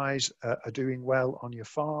butterflies are doing well on your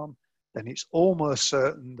farm, then it's almost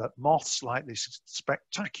certain that moths like this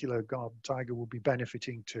spectacular garden tiger will be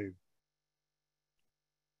benefiting too.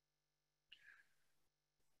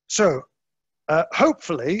 So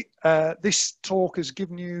hopefully this talk has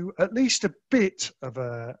given you at least a bit of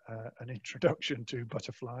an introduction to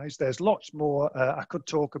butterflies. There's lots more I could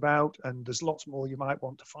talk about, and there's lots more you might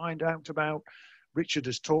want to find out about. Richard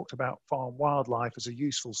has talked about farm wildlife as a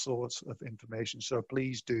useful source of information, so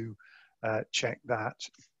please do check that.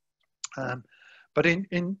 But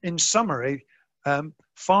in summary,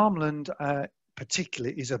 farmland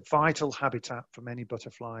particularly is a vital habitat for many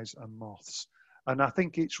butterflies and moths. And I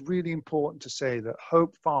think it's really important to say that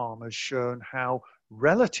Hope Farm has shown how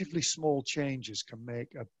relatively small changes can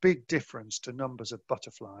make a big difference to numbers of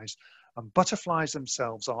butterflies. And butterflies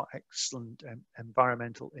themselves are excellent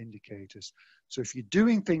environmental indicators. So if you're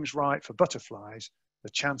doing things right for butterflies, the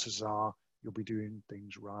chances are you'll be doing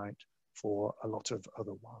things right for a lot of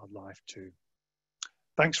other wildlife too.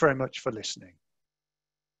 Thanks very much for listening.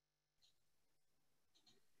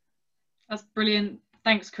 That's brilliant.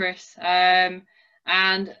 Thanks, Chris.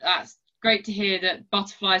 And that's great to hear that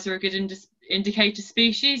butterflies are a good indicator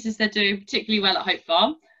species, as they're doing particularly well at Hope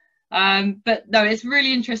Farm. But no, it's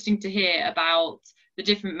really interesting to hear about the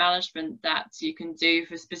different management that you can do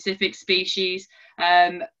for specific species.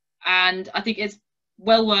 And I think it's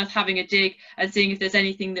well worth having a dig and seeing if there's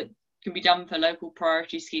anything that can be done for local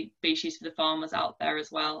priority species for the farmers out there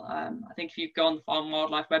as well. I think if you go on the Farm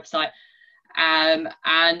Wildlife website and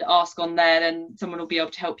ask on there, then someone will be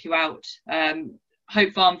able to help you out.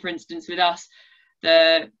 Hope Farm, for instance, with us,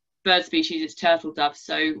 the bird species is turtle dove,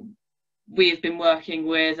 so we've been working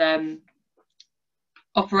with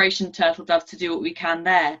Operation Turtle Doves to do what we can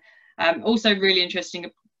there. Also really interesting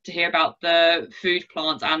to hear about the food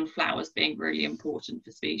plants and flowers being really important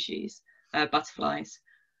for species, butterflies.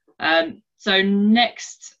 So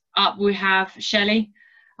next up we have Shelley,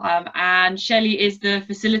 and Shelley is the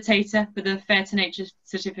facilitator for the Fair to Nature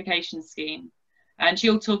certification scheme, and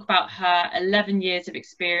she'll talk about her 11 years of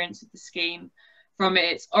experience with the scheme, from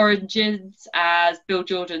its origins as Bill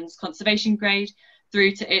Jordan's conservation grade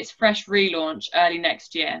through to its fresh relaunch early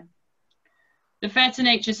next year. The Fair to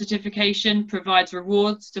Nature certification provides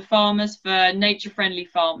rewards to farmers for nature-friendly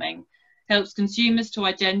farming, helps consumers to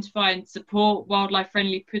identify and support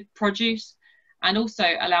wildlife-friendly produce, and also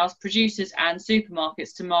allows producers and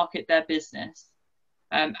supermarkets to market their business.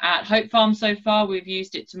 At Hope Farm so far, we've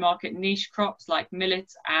used it to market niche crops like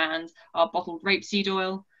millet and our bottled rapeseed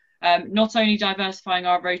oil, not only diversifying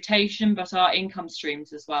our rotation, but our income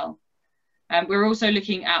streams as well. We're also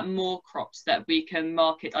looking at more crops that we can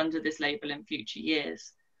market under this label in future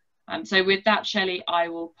years. So with that, Shelley, I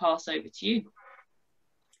will pass over to you.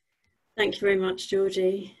 Thank you very much,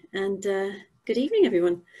 Georgie, and good evening,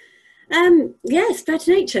 everyone. Yes, Fair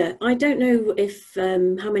to Nature. I don't know if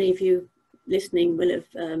how many of you listening will have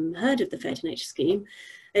heard of the Fair to Nature scheme.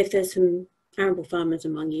 If there's some arable farmers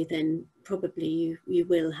among you, then probably you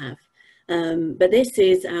will have. But this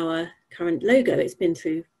is our current logo. It's been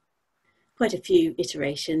through quite a few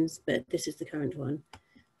iterations, but this is the current one.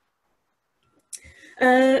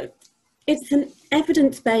 It's an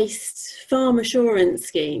evidence-based farm assurance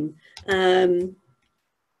scheme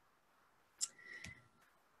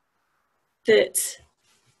that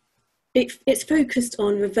it's focused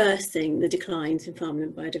on reversing the declines in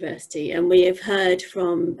farmland biodiversity, and we have heard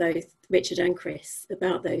from both Richard and Chris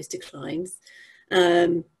about those declines.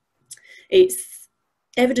 It's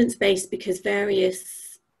evidence-based because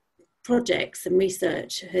various projects and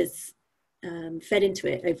research has fed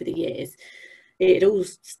into it over the years. It all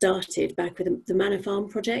started back with the Manor Farm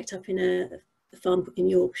project up in a farm in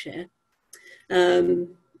Yorkshire, and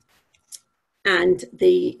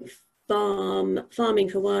the Farming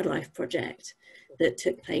for Wildlife project that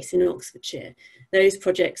took place in Oxfordshire. Those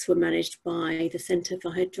projects were managed by the Centre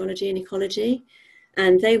for Hydrology and Ecology,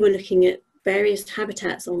 and they were looking at various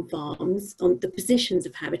habitats on farms, on the positions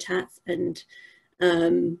of habitats, and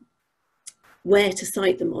where to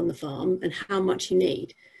site them on the farm and how much you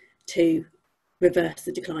need to reverse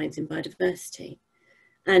the declines in biodiversity.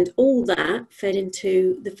 And all that fed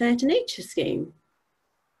into the Fair to Nature scheme.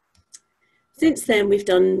 Since then, we've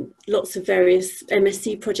done lots of various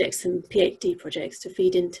MSc projects and PhD projects to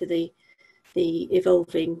feed into the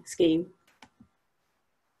evolving scheme.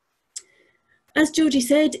 As Georgie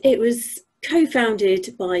said, it was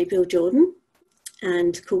co-founded by Bill Jordan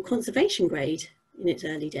and called Conservation Grade in its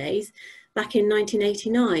early days, back in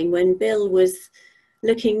 1989, when Bill was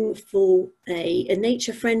looking for a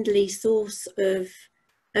nature-friendly source of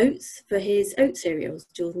oats for his oat cereals,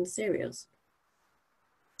 Jordan's cereals.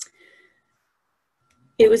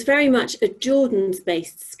 It was very much a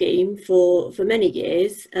Jordan's-based scheme for many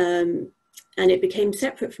years, and it became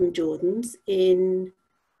separate from Jordan's in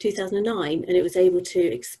 2009, and it was able to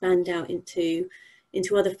expand out into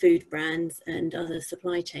other food brands and other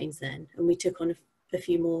supply chains then, and we took on a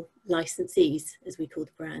few more licensees, as we call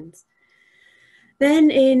the brands. Then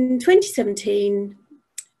in 2017,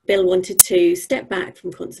 Bill wanted to step back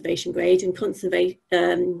from Conservation Grade and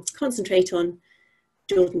concentrate on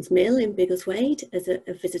Jordan's Mill in Biggleswade as a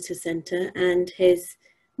visitor centre and his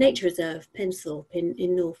nature reserve, Pensthorpe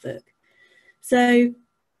in Norfolk. So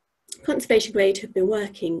Conservation Grade had been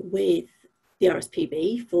working with the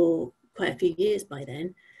RSPB for quite a few years by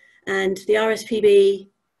then, and the RSPB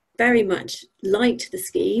very much liked the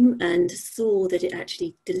scheme and saw that it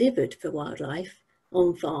actually delivered for wildlife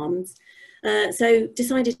on farms, so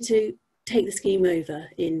decided to take the scheme over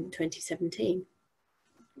in 2017.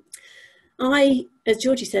 As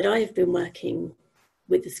Georgie said, I have been working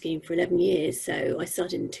with the scheme for 11 years, so I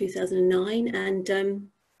started in 2009, and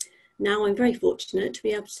now I'm very fortunate to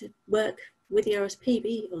be able to work with the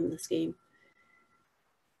RSPB on the scheme.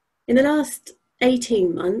 In the last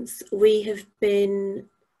 18 months, we have been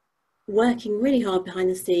working really hard behind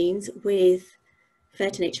the scenes with Fair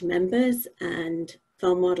to Nature members and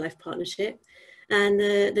Farm Wildlife Partnership and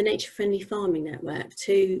the Nature Friendly Farming Network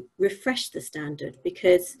to refresh the standard,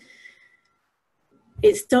 because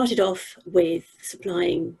it started off with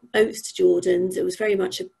supplying oats to Jordans. It was very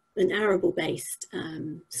much an arable based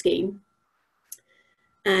scheme,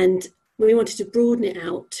 and we wanted to broaden it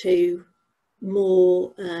out to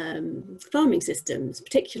more farming systems,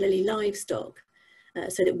 particularly livestock,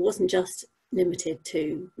 so that it wasn't just limited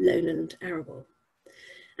to lowland arable.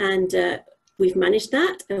 And we've managed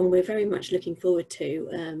that, and we're very much looking forward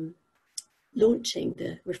to launching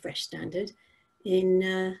the refreshed standard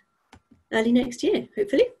in early next year,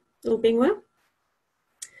 hopefully, all being well.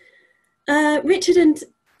 Richard and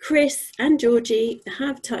Chris and Georgie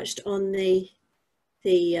have touched on the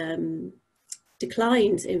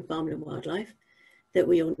declines in farmland wildlife that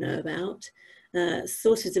we all know about.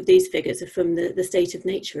 Sources of these figures are from the State of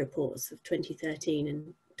Nature reports of 2013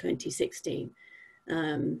 and 2016,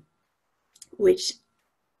 which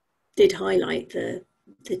did highlight the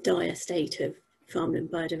dire state of farmland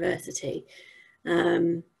biodiversity.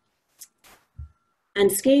 And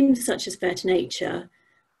schemes such as Fair to Nature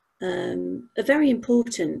are very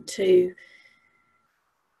important to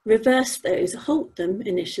reverse those, halt them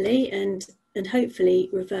initially, and hopefully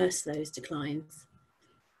reverse those declines.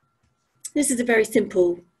 This is a very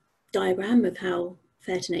simple diagram of how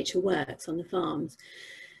Fair to Nature works on the farms.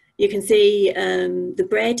 You can see the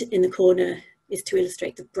bread in the corner is to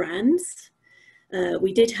illustrate the brands.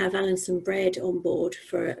 We did have Allinson bread on board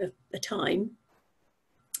for a time,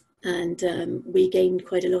 and we gained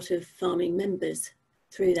quite a lot of farming members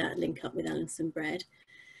through that link up with Allinson bread.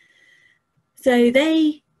 So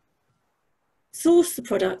they source the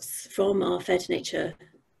products from our Fair to Nature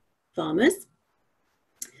farmers,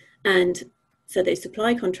 and so they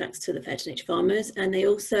supply contracts to the Fair to Nature farmers, and they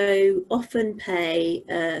also often pay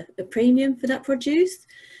a premium for that produce.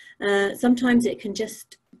 Sometimes it can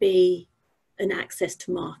just be an access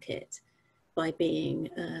to market by being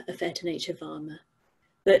a Fair to Nature farmer,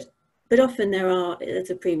 but often there's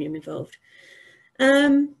a premium involved.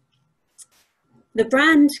 The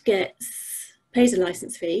brand pays a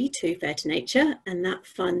licence fee to Fair to Nature, and that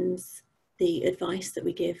funds the advice that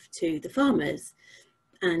we give to the farmers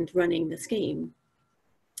and running the scheme.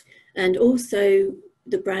 And also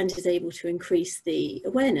the brand is able to increase the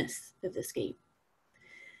awareness of the scheme.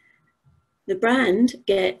 The brand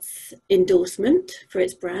gets endorsement for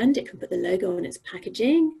its brand. It can put the logo on its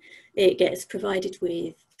packaging. It gets provided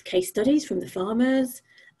with case studies from the farmers.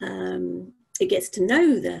 It gets to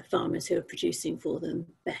know the farmers who are producing for them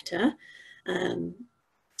better.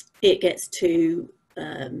 It gets to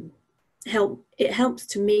it helps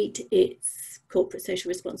to meet its corporate social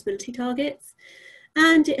responsibility targets,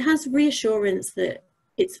 and it has reassurance that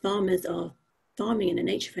its farmers are farming in a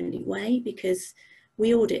nature-friendly way because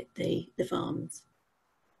we audit the farms.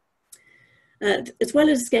 As well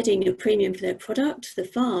as getting a premium for their product, the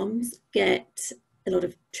farms get a lot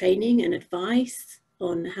of training and advice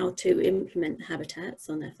on how to implement the habitats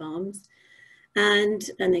on their farms, and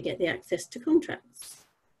they get the access to contracts.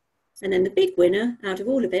 And then the big winner out of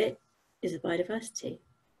all of it is the biodiversity.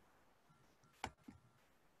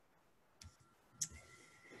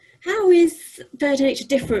 How is Fair to Nature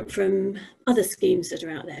different from other schemes that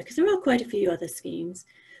are out there? Because there are quite a few other schemes,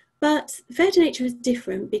 but Fair to Nature is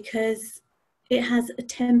different because it has a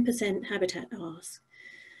 10% habitat ask.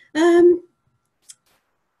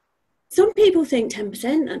 Some people think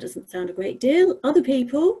 10%, that doesn't sound a great deal. Other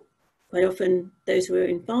people, quite often those who are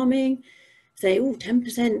in farming, say, oh,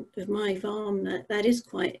 10% of my farm, that is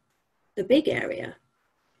quite a big area.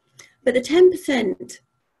 But the 10%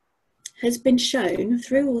 has been shown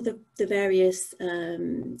through all the various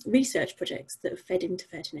research projects that have fed into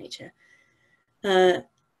Fair to Nature,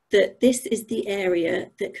 that this is the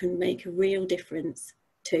area that can make a real difference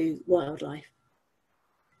to wildlife.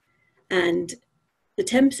 And the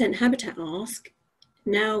 10% habitat ask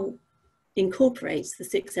now incorporates the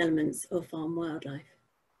 6 elements of farm wildlife.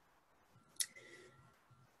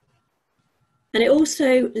 And it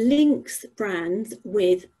also links brands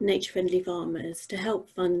with nature-friendly farmers to help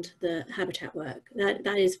fund the habitat work.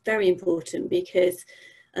 That is very important because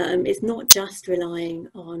it's not just relying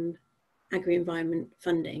on agri-environment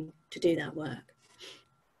funding to do that work.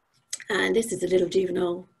 And this is a little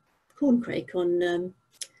juvenile corncrake on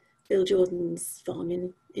Bill Jordan's farm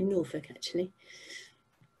in Norfolk, actually.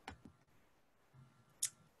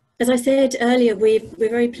 As I said earlier, we're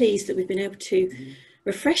very pleased that we've been able to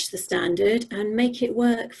refresh the standard and make it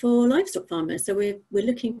work for livestock farmers. So we're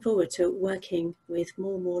looking forward to working with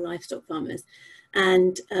more and more livestock farmers.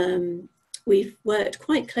 And we've worked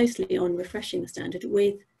quite closely on refreshing the standard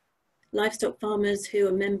with livestock farmers who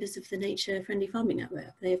are members of the Nature Friendly Farming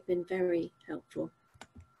Network. They have been very helpful.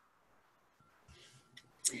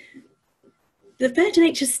 The Fair to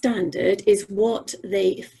Nature standard is what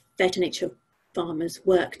the Fair to Nature farmers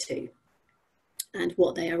work to and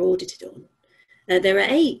what they are audited on. There are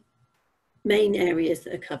 8 main areas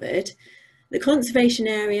that are covered. The conservation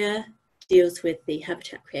area deals with the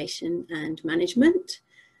habitat creation and management.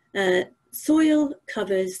 Soil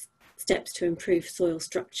covers steps to improve soil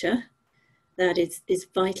structure. That is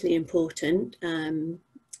vitally important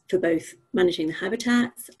for both managing the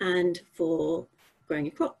habitats and for growing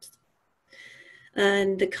your crops.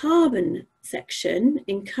 And the carbon section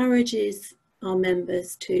encourages our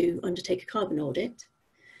members to undertake a carbon audit.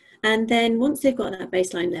 And then once they've got that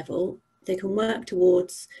baseline level, they can work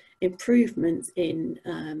towards improvements in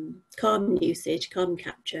carbon usage, carbon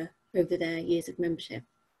capture over their years of membership.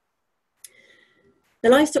 The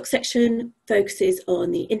livestock section focuses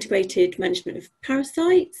on the integrated management of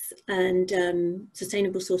parasites and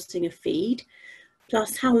sustainable sourcing of feed,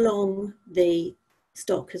 plus how long the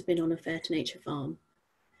stock has been on a Fair to Nature farm.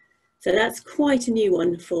 So that's quite a new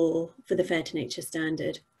one for the Fair to Nature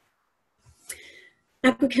standard.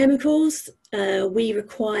 Agrochemicals, we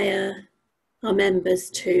require our members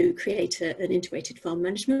to create an integrated farm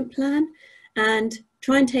management plan and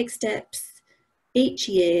try and take steps each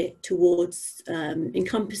year towards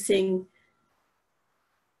encompassing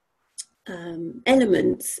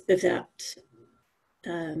elements of that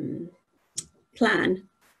plan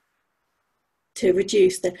to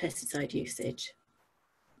reduce their pesticide usage.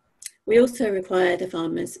 We also require the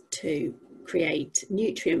farmers to create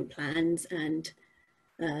nutrient plans and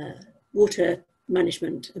water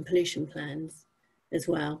management and pollution plans as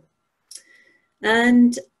well.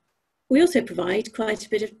 And we also provide quite a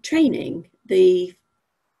bit of training. The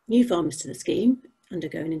new farmers to the scheme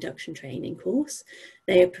undergo an induction training course.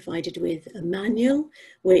 They are provided with a manual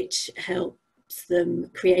which helps them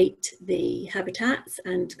create the habitats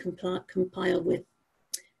and comply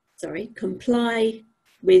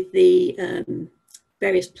with the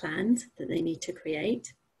various plans that they need to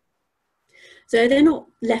create. So they're not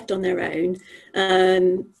left on their own.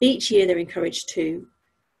 Each year they're encouraged to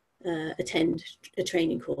attend a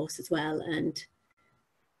training course as well, and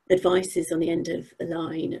advice is on the end of a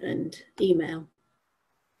line and email.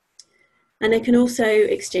 And they can also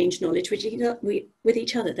exchange knowledge with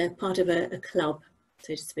each other. They're part of a club,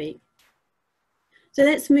 so to speak. So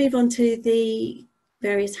let's move on to the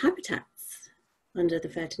various habitats under the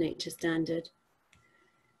Fair to Nature standard.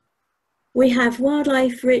 We have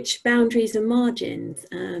wildlife-rich boundaries and margins.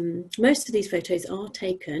 Most of these photos are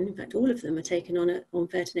taken, in fact all of them are taken on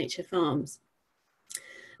Fair to Nature farms.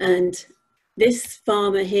 And this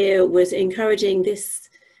farmer here was encouraging this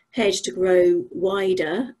hedge to grow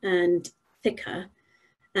wider and thicker,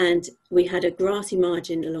 and we had a grassy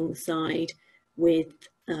margin along the side with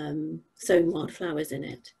sown wildflowers in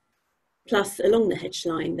it. Plus along the hedge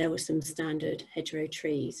line there were some standard hedgerow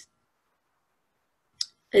trees.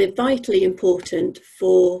 Vitally important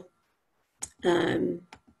for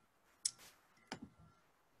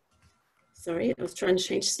sorry, I was trying to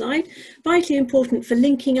change slide. Vitally important for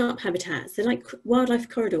linking up habitats. They're like wildlife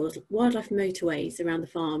corridors, wildlife motorways around the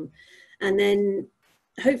farm, and then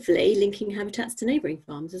hopefully linking habitats to neighbouring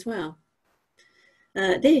farms as well.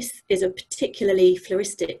 This is a particularly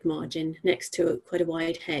floristic margin next to quite a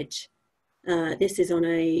wide hedge. This is on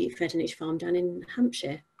a Fair to Nature farm down in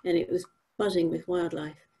Hampshire, and it was buzzing with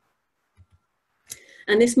wildlife.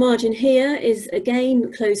 And this margin here is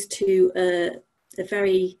again close to a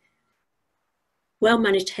very well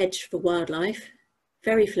managed hedge for wildlife,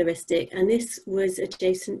 very floristic, and this was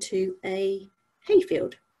adjacent to a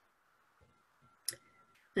hayfield.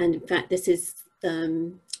 And in fact this is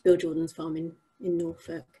Bill Jordan's farm in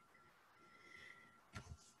Norfolk.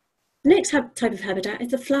 The next type of habitat is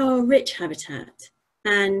the flower-rich habitat,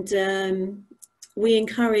 and we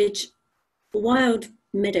encourage wild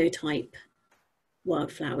meadow type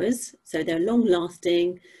wildflowers, so they're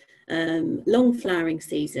long-lasting, long flowering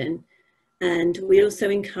season, and we also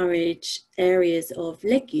encourage areas of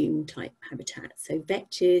legume type habitats, so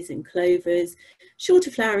vetches and clovers,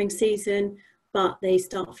 shorter flowering season, but they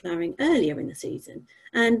start flowering earlier in the season.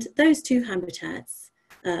 And those two habitats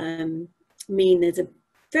mean there's a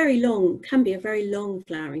very long, can be a very long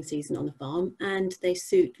flowering season on the farm, and they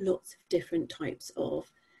suit lots of different types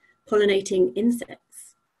of pollinating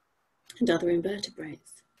insects and other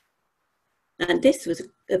invertebrates. And this was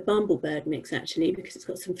a bumblebird mix actually, because it's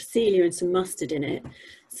got some Phacelia and some mustard in it.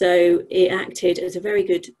 So it acted as a very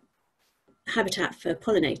good habitat for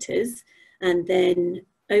pollinators, and then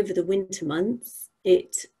over the winter months,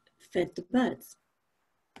 it fed the birds.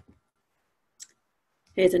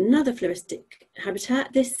 Here's another floristic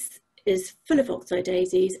habitat. This is full of oxeye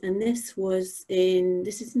daisies, and this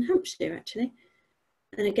is in Hampshire actually.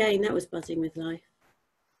 And again, that was buzzing with life.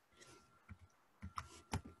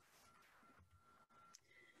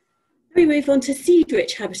 We move on to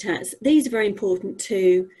seed-rich habitats. These are very important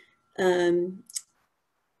to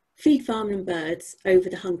feed farming birds over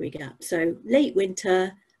the hungry gap. So late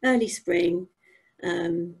winter, early spring,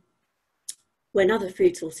 when other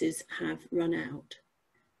food sources have run out.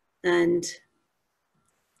 And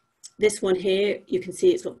this one here, you can see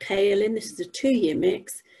it's got kale in. This is a 2-year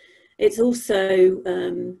mix. It's also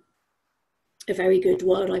a very good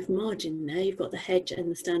wildlife margin there. You've got the hedge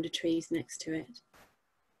and the standard trees next to it.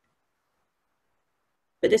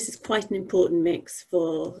 But this is quite an important mix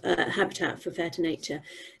for habitat for Fair to Nature.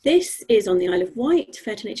 This is on the Isle of Wight,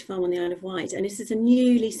 Fair to Nature farm on the Isle of Wight, and this is a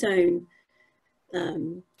newly sown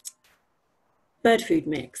bird food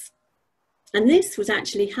mix. And this was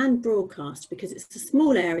actually hand broadcast because it's a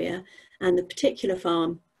small area and the particular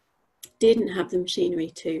farm didn't have the machinery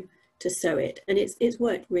to sow it, and it's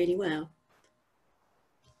worked really well.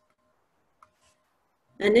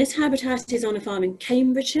 And this habitat is on a farm in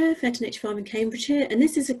Cambridgeshire, Fair to Nature farm in Cambridgeshire, and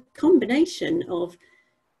this is a combination of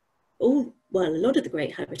a lot of the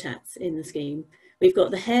great habitats in the scheme. We've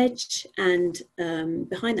got the hedge, and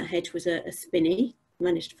behind that hedge was a spinney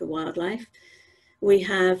managed for wildlife. We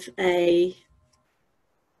have a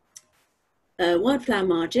wildflower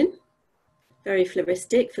margin, very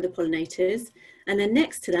floristic for the pollinators, and then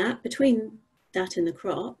next to that, between that and the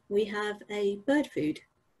crop, we have a bird food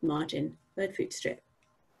margin, bird food strip.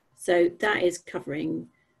 So that is covering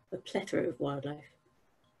a plethora of wildlife.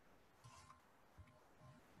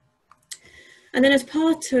 And then as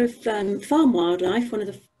part of farm wildlife, one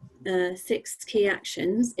of the 6 key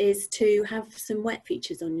actions is to have some wet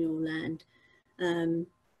features on your land.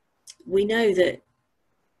 We know that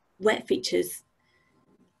wet features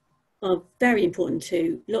are very important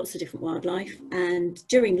to lots of different wildlife, and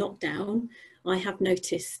during lockdown I have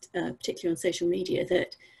noticed, particularly on social media,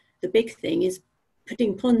 that the big thing is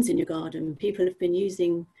putting ponds in your garden. People have been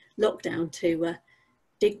using lockdown to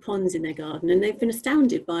dig ponds in their garden, and they've been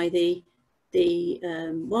astounded by the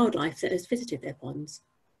wildlife that has visited their ponds.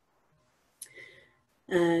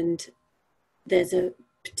 And there's a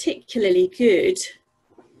particularly good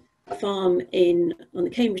farm on the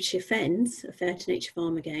Cambridgeshire Fens, a Fair to Nature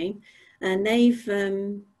farm again, and they've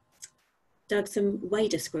dug some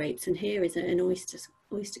wader scrapes, and here is an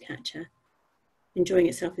oyster catcher enjoying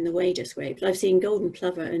itself in the wader scrapes. I've seen golden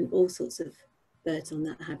plover and all sorts of birds on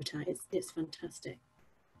that habitat. It's fantastic.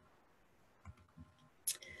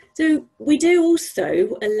 So we do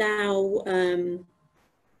also allow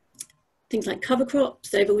things like cover crops,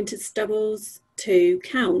 overwintered stubbles, to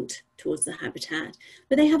count towards the habitat,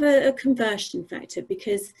 but they have a conversion factor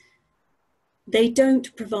because they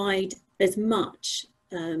don't provide as much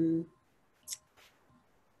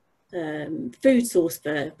food source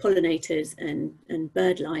for pollinators and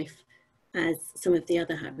bird life as some of the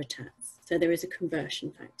other habitats. So there is a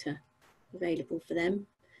conversion factor available for them,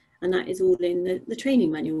 and that is all in the training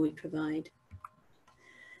manual we provide.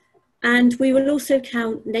 And we will also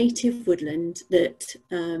count native woodland that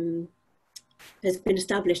has been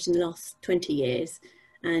established in the last 20 years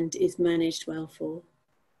and is managed well for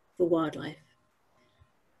wildlife.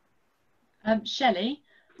 Shelley?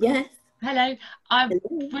 Yes. Hello.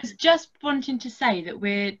 Was just wanting to say that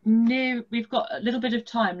we've got a little bit of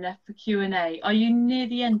time left for Q&A. Are you near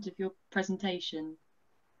the end of your presentation?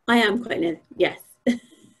 I am quite near, yes.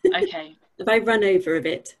 Okay. Have I run over a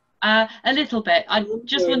bit? A little bit. I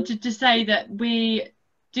just wanted to say that we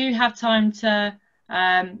do have time to,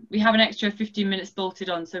 we have an extra 15 minutes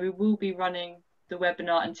bolted on, so we will be running the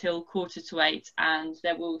webinar until 7:45, and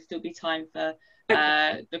there will still be time for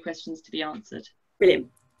the questions to be answered. Brilliant.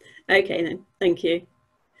 Okay then, thank you.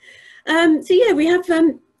 So yeah, we have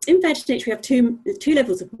in Fair to Nature we have two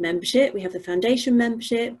levels of membership. We have the foundation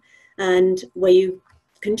membership, and where you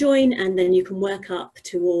can join and then you can work up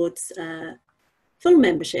towards full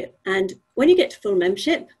membership. And when you get to full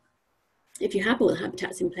membership, if you have all the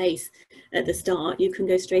habitats in place at the start, you can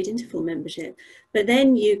go straight into full membership. But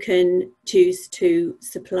then you can choose to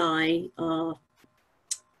supply our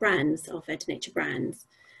brands, our Fair to Nature brands,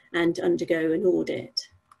 and undergo an audit.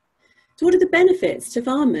 So what are the benefits to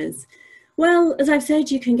farmers? Well, as I've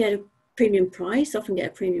said, you can get a premium price, often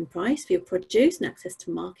get a premium price for your produce and access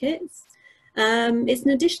to markets. It's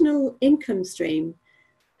an additional income stream,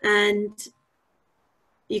 and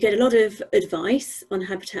you get a lot of advice on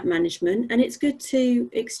habitat management, and it's good to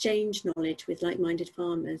exchange knowledge with like-minded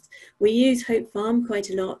farmers. We use Hope Farm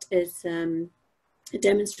quite a lot as a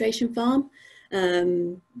demonstration farm.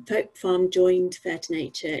 Hope Farm joined Fair to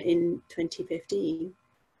Nature in 2015.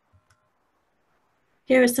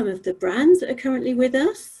 Here are some of the brands that are currently with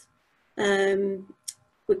us.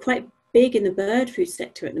 We're quite big in the bird food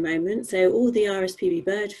sector at the moment, so all the RSPB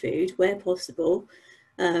bird food, where possible,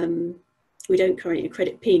 we don't currently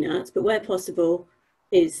accredit peanuts, but where possible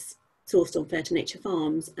is sourced on Fair to Nature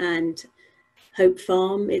farms, and Hope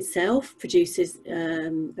Farm itself produces a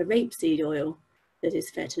rapeseed oil that is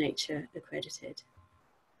Fair to Nature accredited.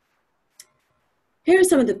 Here are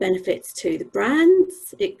some of the benefits to the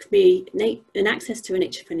brands. It could be an access to a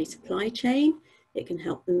nature-friendly supply chain. It can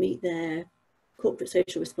help them meet their corporate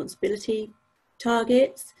social responsibility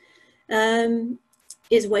targets.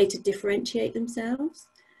 Is a way to differentiate themselves.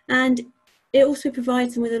 And it also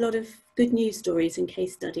provides them with a lot of good news stories and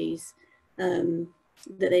case studies that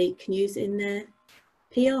they can use in their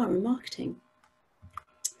PR and marketing.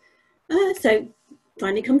 So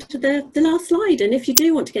finally come to the last slide, and if you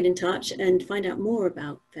do want to get in touch and find out more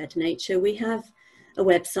about Fair to Nature, we have a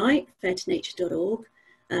website, fairtonature.org.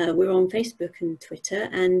 We're on Facebook and Twitter,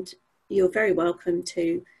 and you're very welcome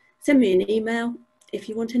to send me an email if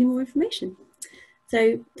you want any more information.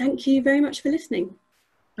 So thank you very much for listening.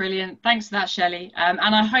 Brilliant, thanks for that, Shelley. And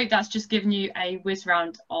I hope that's just given you a whiz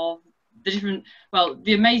round of the different, well,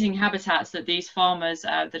 the amazing habitats that these farmers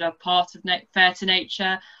that are part of Fair to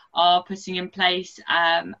Nature are putting in place,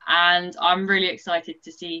 and I'm really excited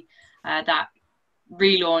to see that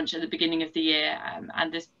relaunch at the beginning of the year,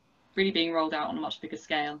 and this really being rolled out on a much bigger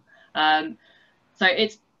scale. So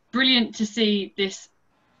it's brilliant to see this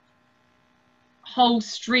whole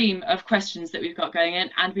stream of questions that we've got going in,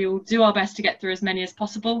 and we will do our best to get through as many as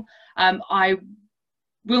possible. I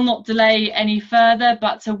will not delay any further,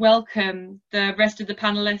 but to welcome the rest of the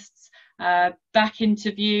panelists back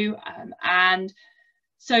into view, and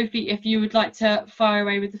Sophie, if you would like to fire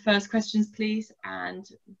away with the first questions, please, and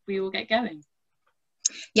we will get going.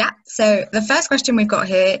 Yeah, so the first question we've got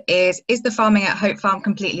here is the farming at Hope Farm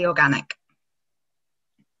completely organic?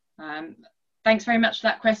 Thanks very much for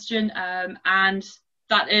that question, and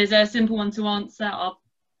that is a simple one to answer.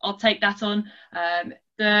 I'll take that on.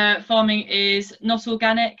 The farming is not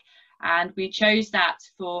organic, and we chose that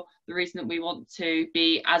for the reason that we want to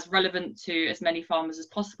be as relevant to as many farmers as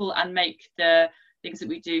possible and make the things that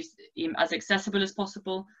we do as accessible as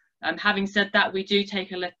possible. Having said that, we do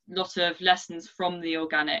take a lot of lessons from the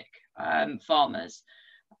organic farmers.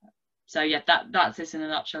 So yeah, that's this in a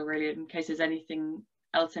nutshell, really, in case there's anything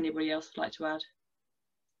else anybody else would like to add.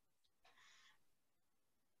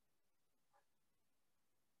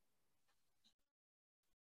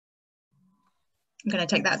 I'm going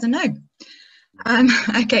to take that as a no.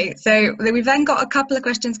 Okay, so we've then got a couple of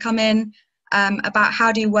questions come in about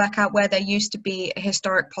how do you work out where there used to be a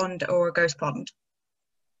historic pond or a ghost pond?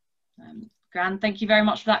 Gran, thank you very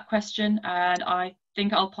much for that question, and I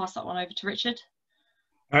think I'll pass that one over to Richard.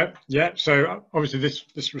 Yeah, so obviously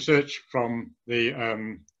this research from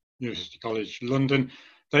the University College London,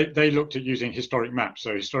 they looked at using historic maps,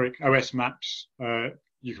 so historic OS maps.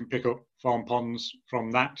 You can pick up farm ponds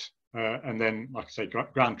from that, and then, like I say,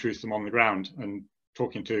 ground truth them on the ground and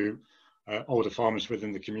talking to older farmers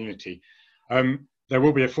within the community. There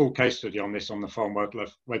will be a full case study on this on the Farm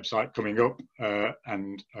Wildlife website coming up,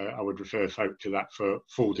 and I would refer folk to that for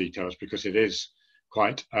full details, because it is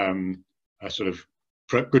quite a sort of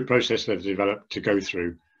good process they've developed to go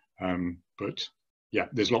through. But yeah,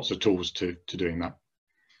 there's lots of tools to doing that.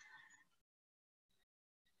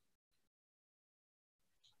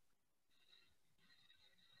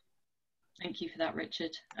 Thank you for that,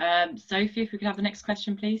 Richard. Sophie, if we could have the next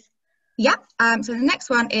question, please. Yeah, so the next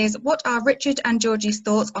one is, what are Richard and Georgie's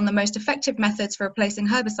thoughts on the most effective methods for replacing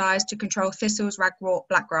herbicides to control thistles, ragwort,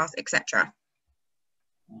 blackgrass, etc.?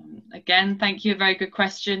 Again, thank you, a very good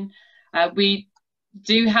question. We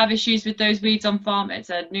do have issues with those weeds on farm. It's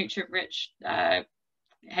a nutrient-rich,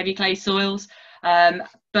 heavy clay soils,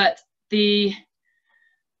 but the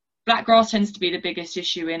blackgrass tends to be the biggest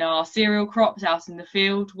issue in our cereal crops out in the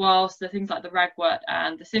field, whilst the things like the ragwort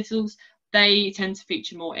and the thistles, they tend to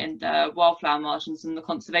feature more in the wildflower margins and the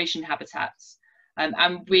conservation habitats.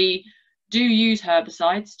 And we do use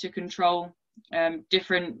herbicides to control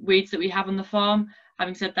different weeds that we have on the farm.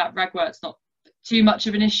 Having said that, ragwort's not too much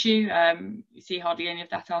of an issue. You see hardly any of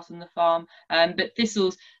that out on the farm. But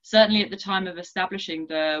thistles, certainly at the time of establishing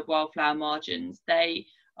the wildflower margins,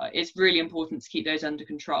 it's really important to keep those under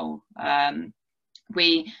control.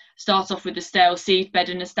 We start off with the stale seed bed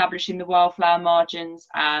and establishing the wildflower margins,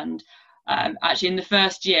 and actually in the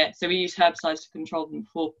first year, so we use herbicides to control them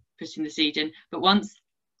before putting the seed in, but once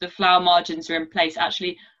the flower margins are in place,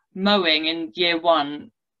 actually mowing in year one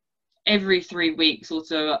every 3 weeks or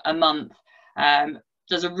so a month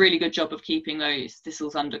does a really good job of keeping those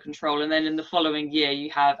thistles under control. And then in the following year you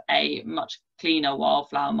have a much cleaner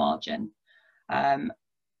wildflower margin.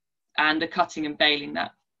 And the cutting and baling,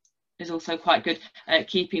 that is also quite good at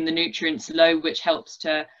keeping the nutrients low, which helps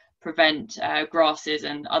to prevent grasses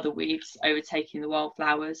and other weeds overtaking the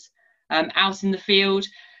wildflowers. Out in the field,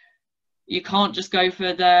 you can't just go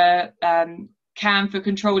for the CAN for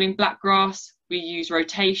controlling blackgrass. We use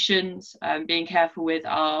rotations, being careful with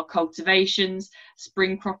our cultivations,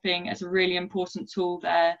 spring cropping as a really important tool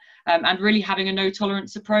there, and really having a no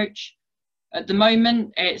tolerance approach. At the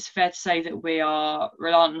moment, it's fair to say that we are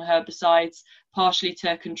reliant on herbicides, partially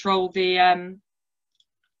to control the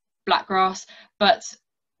blackgrass, but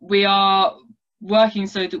we are working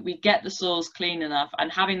so that we get the soils clean enough,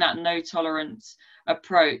 and having that no tolerance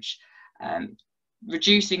approach,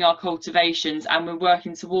 reducing our cultivations, and we're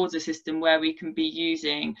working towards a system where we can be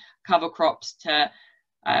using cover crops to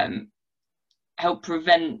help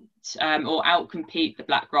prevent or outcompete the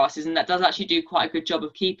black grasses, and that does actually do quite a good job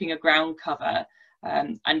of keeping a ground cover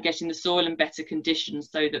and getting the soil in better conditions,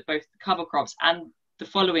 so that both the cover crops and the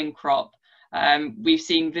following crop we've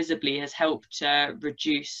seen visibly has helped to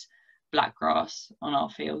reduce blackgrass on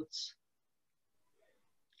our fields.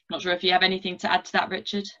 Not sure if you have anything to add to that,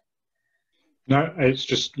 Richard. No, it's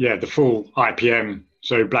just, yeah, the full IPM.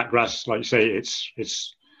 So blackgrass, like you say,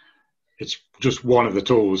 it's just one of the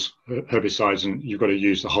tools, herbicides, and you've got to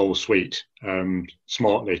use the whole suite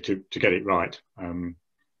smartly to get it right.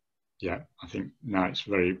 Yeah, I think now it's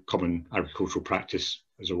very common agricultural practice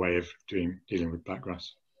as a way of dealing with blackgrass.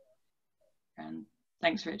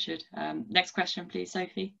 Thanks, Richard. Next question, please,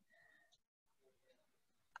 Sophie.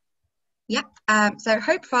 Yep, so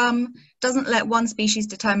Hope Farm doesn't let one species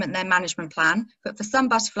determine their management plan, but for some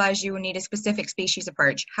butterflies you will need a specific species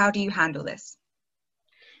approach. How do you handle this?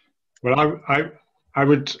 Well, I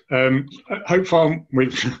would, Hope Farm,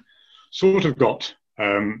 we've sort of got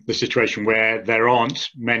the situation where there aren't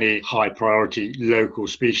many high priority local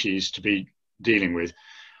species to be dealing with.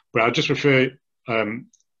 But I'll just refer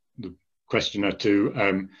the questioner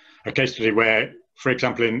to a case study where, for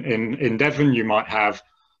example, in Devon, you might have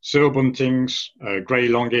soil buntings, grey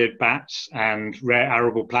long-eared bats and rare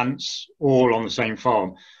arable plants all on the same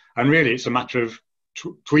farm. And really it's a matter of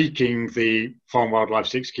tweaking the Farm Wildlife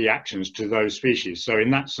 6 key actions to those species. So in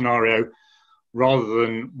that scenario, rather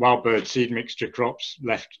than wild bird seed mixture crops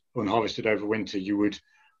left unharvested over winter, you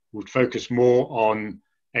would focus more on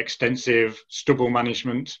extensive stubble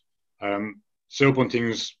management. Soil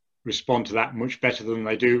buntings respond to that much better than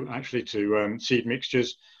they do actually to seed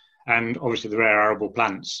mixtures. And obviously the rare arable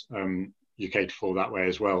plants you cater for that way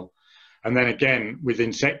as well. And then again, with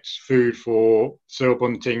insects, food for soil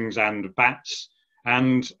buntings and bats,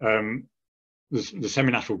 and the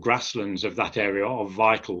semi-natural grasslands of that area are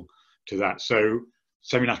vital to that. So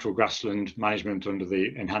semi-natural grassland management under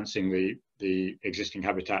the enhancing the existing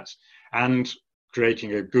habitats and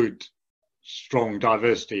creating a good, strong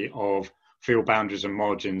diversity of field boundaries and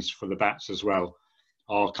margins for the bats as well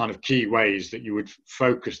are kind of key ways that you would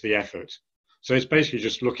focus the effort. So it's basically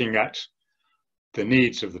just looking at the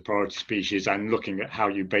needs of the priority species and looking at how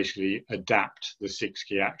you basically adapt the 6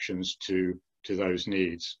 key actions to those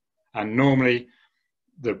needs. And normally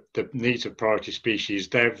the needs of priority species,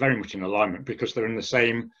 they're very much in alignment because they're in the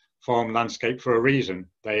same farm landscape for a reason.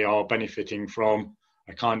 They are benefiting from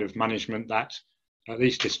a kind of management that, at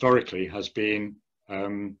least historically, has been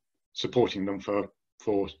supporting them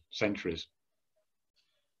for centuries.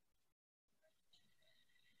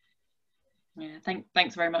 Yeah,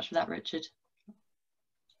 thanks very much for that, Richard. Do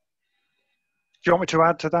you want me to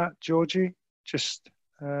add to that, Georgie? Just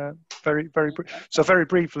very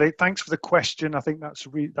briefly. Thanks for the question. I think that's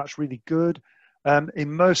really good.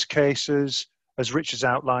 In most cases, as Richard's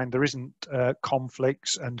outlined, there isn't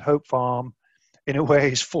conflicts, and Hope Farm, in a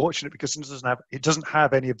way, is fortunate because it doesn't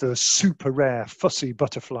have any of those super rare fussy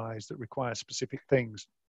butterflies that require specific things.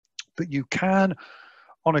 But you can,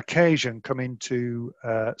 on occasion, come into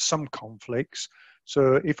some conflicts.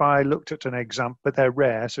 So if I looked at an example, but they're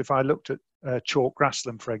rare. So if I looked at chalk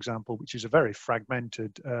grassland, for example, which is a very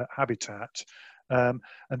fragmented habitat, and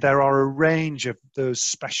there are a range of those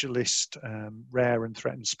specialist rare and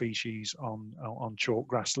threatened species on chalk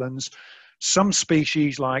grasslands. Some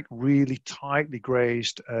species like really tightly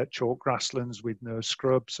grazed chalk grasslands with no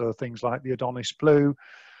scrub, so things like the Adonis blue.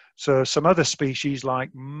 So some other species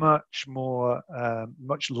like much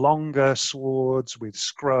longer swards with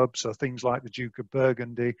scrub, so things like the Duke of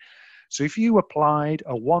Burgundy. So if you applied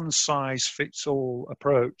a one-size-fits-all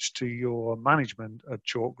approach to your management of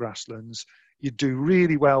chalk grasslands, you'd do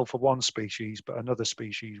really well for one species, but another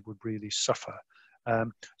species would really suffer.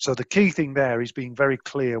 So the key thing there is being very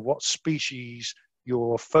clear what species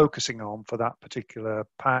you're focusing on for that particular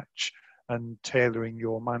patch, and tailoring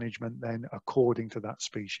your management then according to that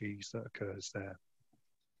species that occurs there.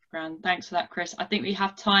 Grand, thanks for that, Chris. I think we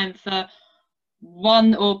have time for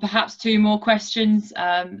one or perhaps two more questions.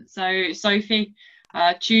 So Sophie,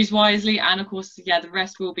 choose wisely, and of course, yeah, the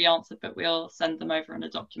rest will be answered, but we'll send them over in a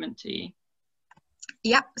document to you.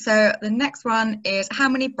 Yeah, so the next one is, how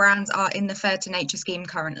many brands are in the Fair to Nature scheme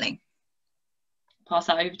currently? Pass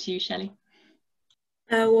that over to you, Shelley.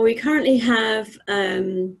 Well, we currently have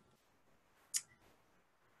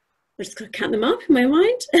I've just got to count them up in my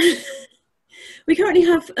mind. We currently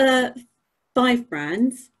have 5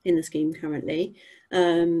 brands in the scheme currently.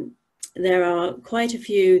 There are quite a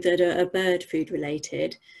few that are bird food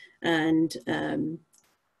related and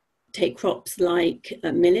take crops like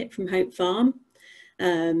millet from Hope Farm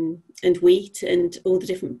and wheat and all the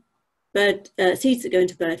different bird seeds that go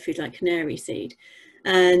into bird food like canary seed.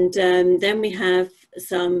 And then we have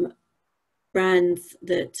some brands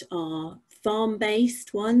that are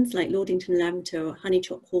farm-based ones like Lordington Lavender or Honey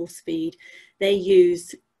Chop Horse Feed. They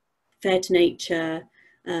use Fair to Nature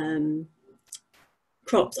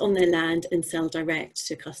crops on their land and sell direct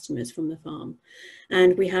to customers from the farm.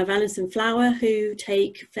 And we have Alison Flour who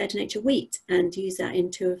take Fair to Nature wheat and use that in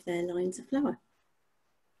 2 of their lines of flour.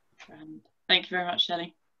 Thank you very much,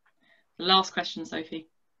 Shelley. The last question, Sophie.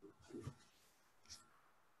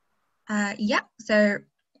 Yeah, so,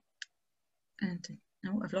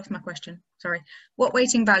 oh, I've lost my question, sorry. What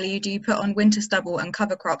weighting value do you put on winter stubble and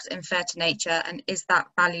cover crops in Fair to Nature, and is that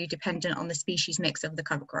value dependent on the species mix of the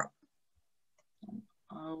cover crop?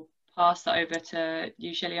 I'll pass that over to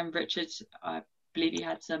you, Shelley, and Richard. I believe you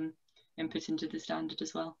had some input into the standard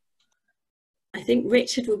as well. I think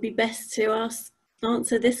Richard would be best to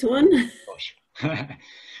answer this one.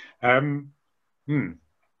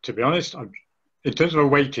 To be honest, in terms of a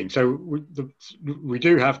weighting, so we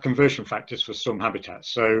do have conversion factors for some habitats.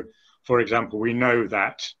 So, for example, we know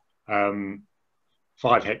that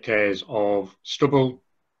 5 hectares of stubble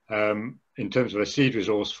in terms of a seed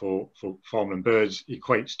resource for farmland birds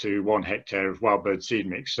equates to 1 hectare of wild bird seed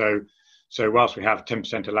mix. So whilst we have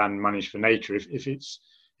 10% of land managed for nature, if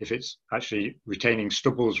it's actually retaining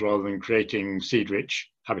stubbles rather than creating seed-rich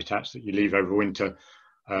habitats that you leave over winter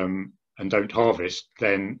and don't harvest,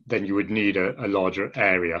 then you would need a larger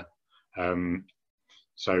area.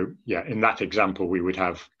 So yeah, in that example, we would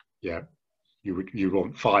have, yeah, you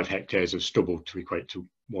want 5 hectares of stubble to equate to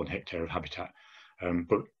 1 hectare of habitat.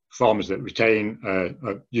 But farmers that retain,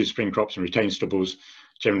 use spring crops and retain stubbles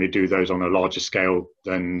generally do those on a larger scale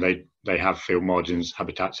than they have field margins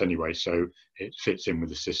habitats anyway, so it fits in with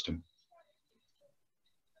the system.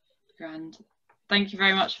 Grand. Thank you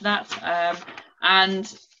very much for that.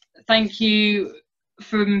 And thank you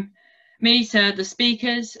from me to the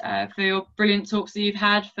speakers for your brilliant talks that you've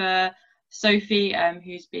had, for Sophie,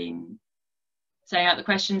 who's been saying out the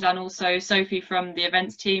questions, and also Sophie from the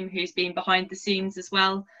events team, who's been behind the scenes as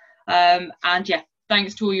well. And yeah,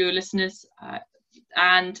 thanks to all your listeners.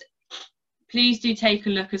 And please do take a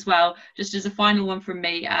look as well, just as a final one from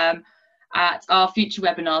me, at our future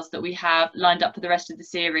webinars that we have lined up for the rest of the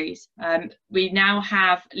series. We now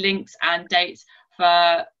have links and dates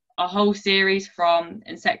for a whole series from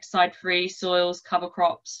insecticide-free soils, cover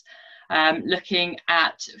crops, looking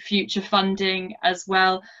at future funding as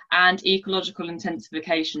well, and ecological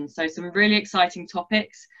intensification. So some really exciting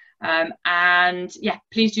topics. And yeah,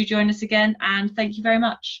 please do join us again, and thank you very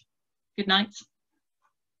much. Good night.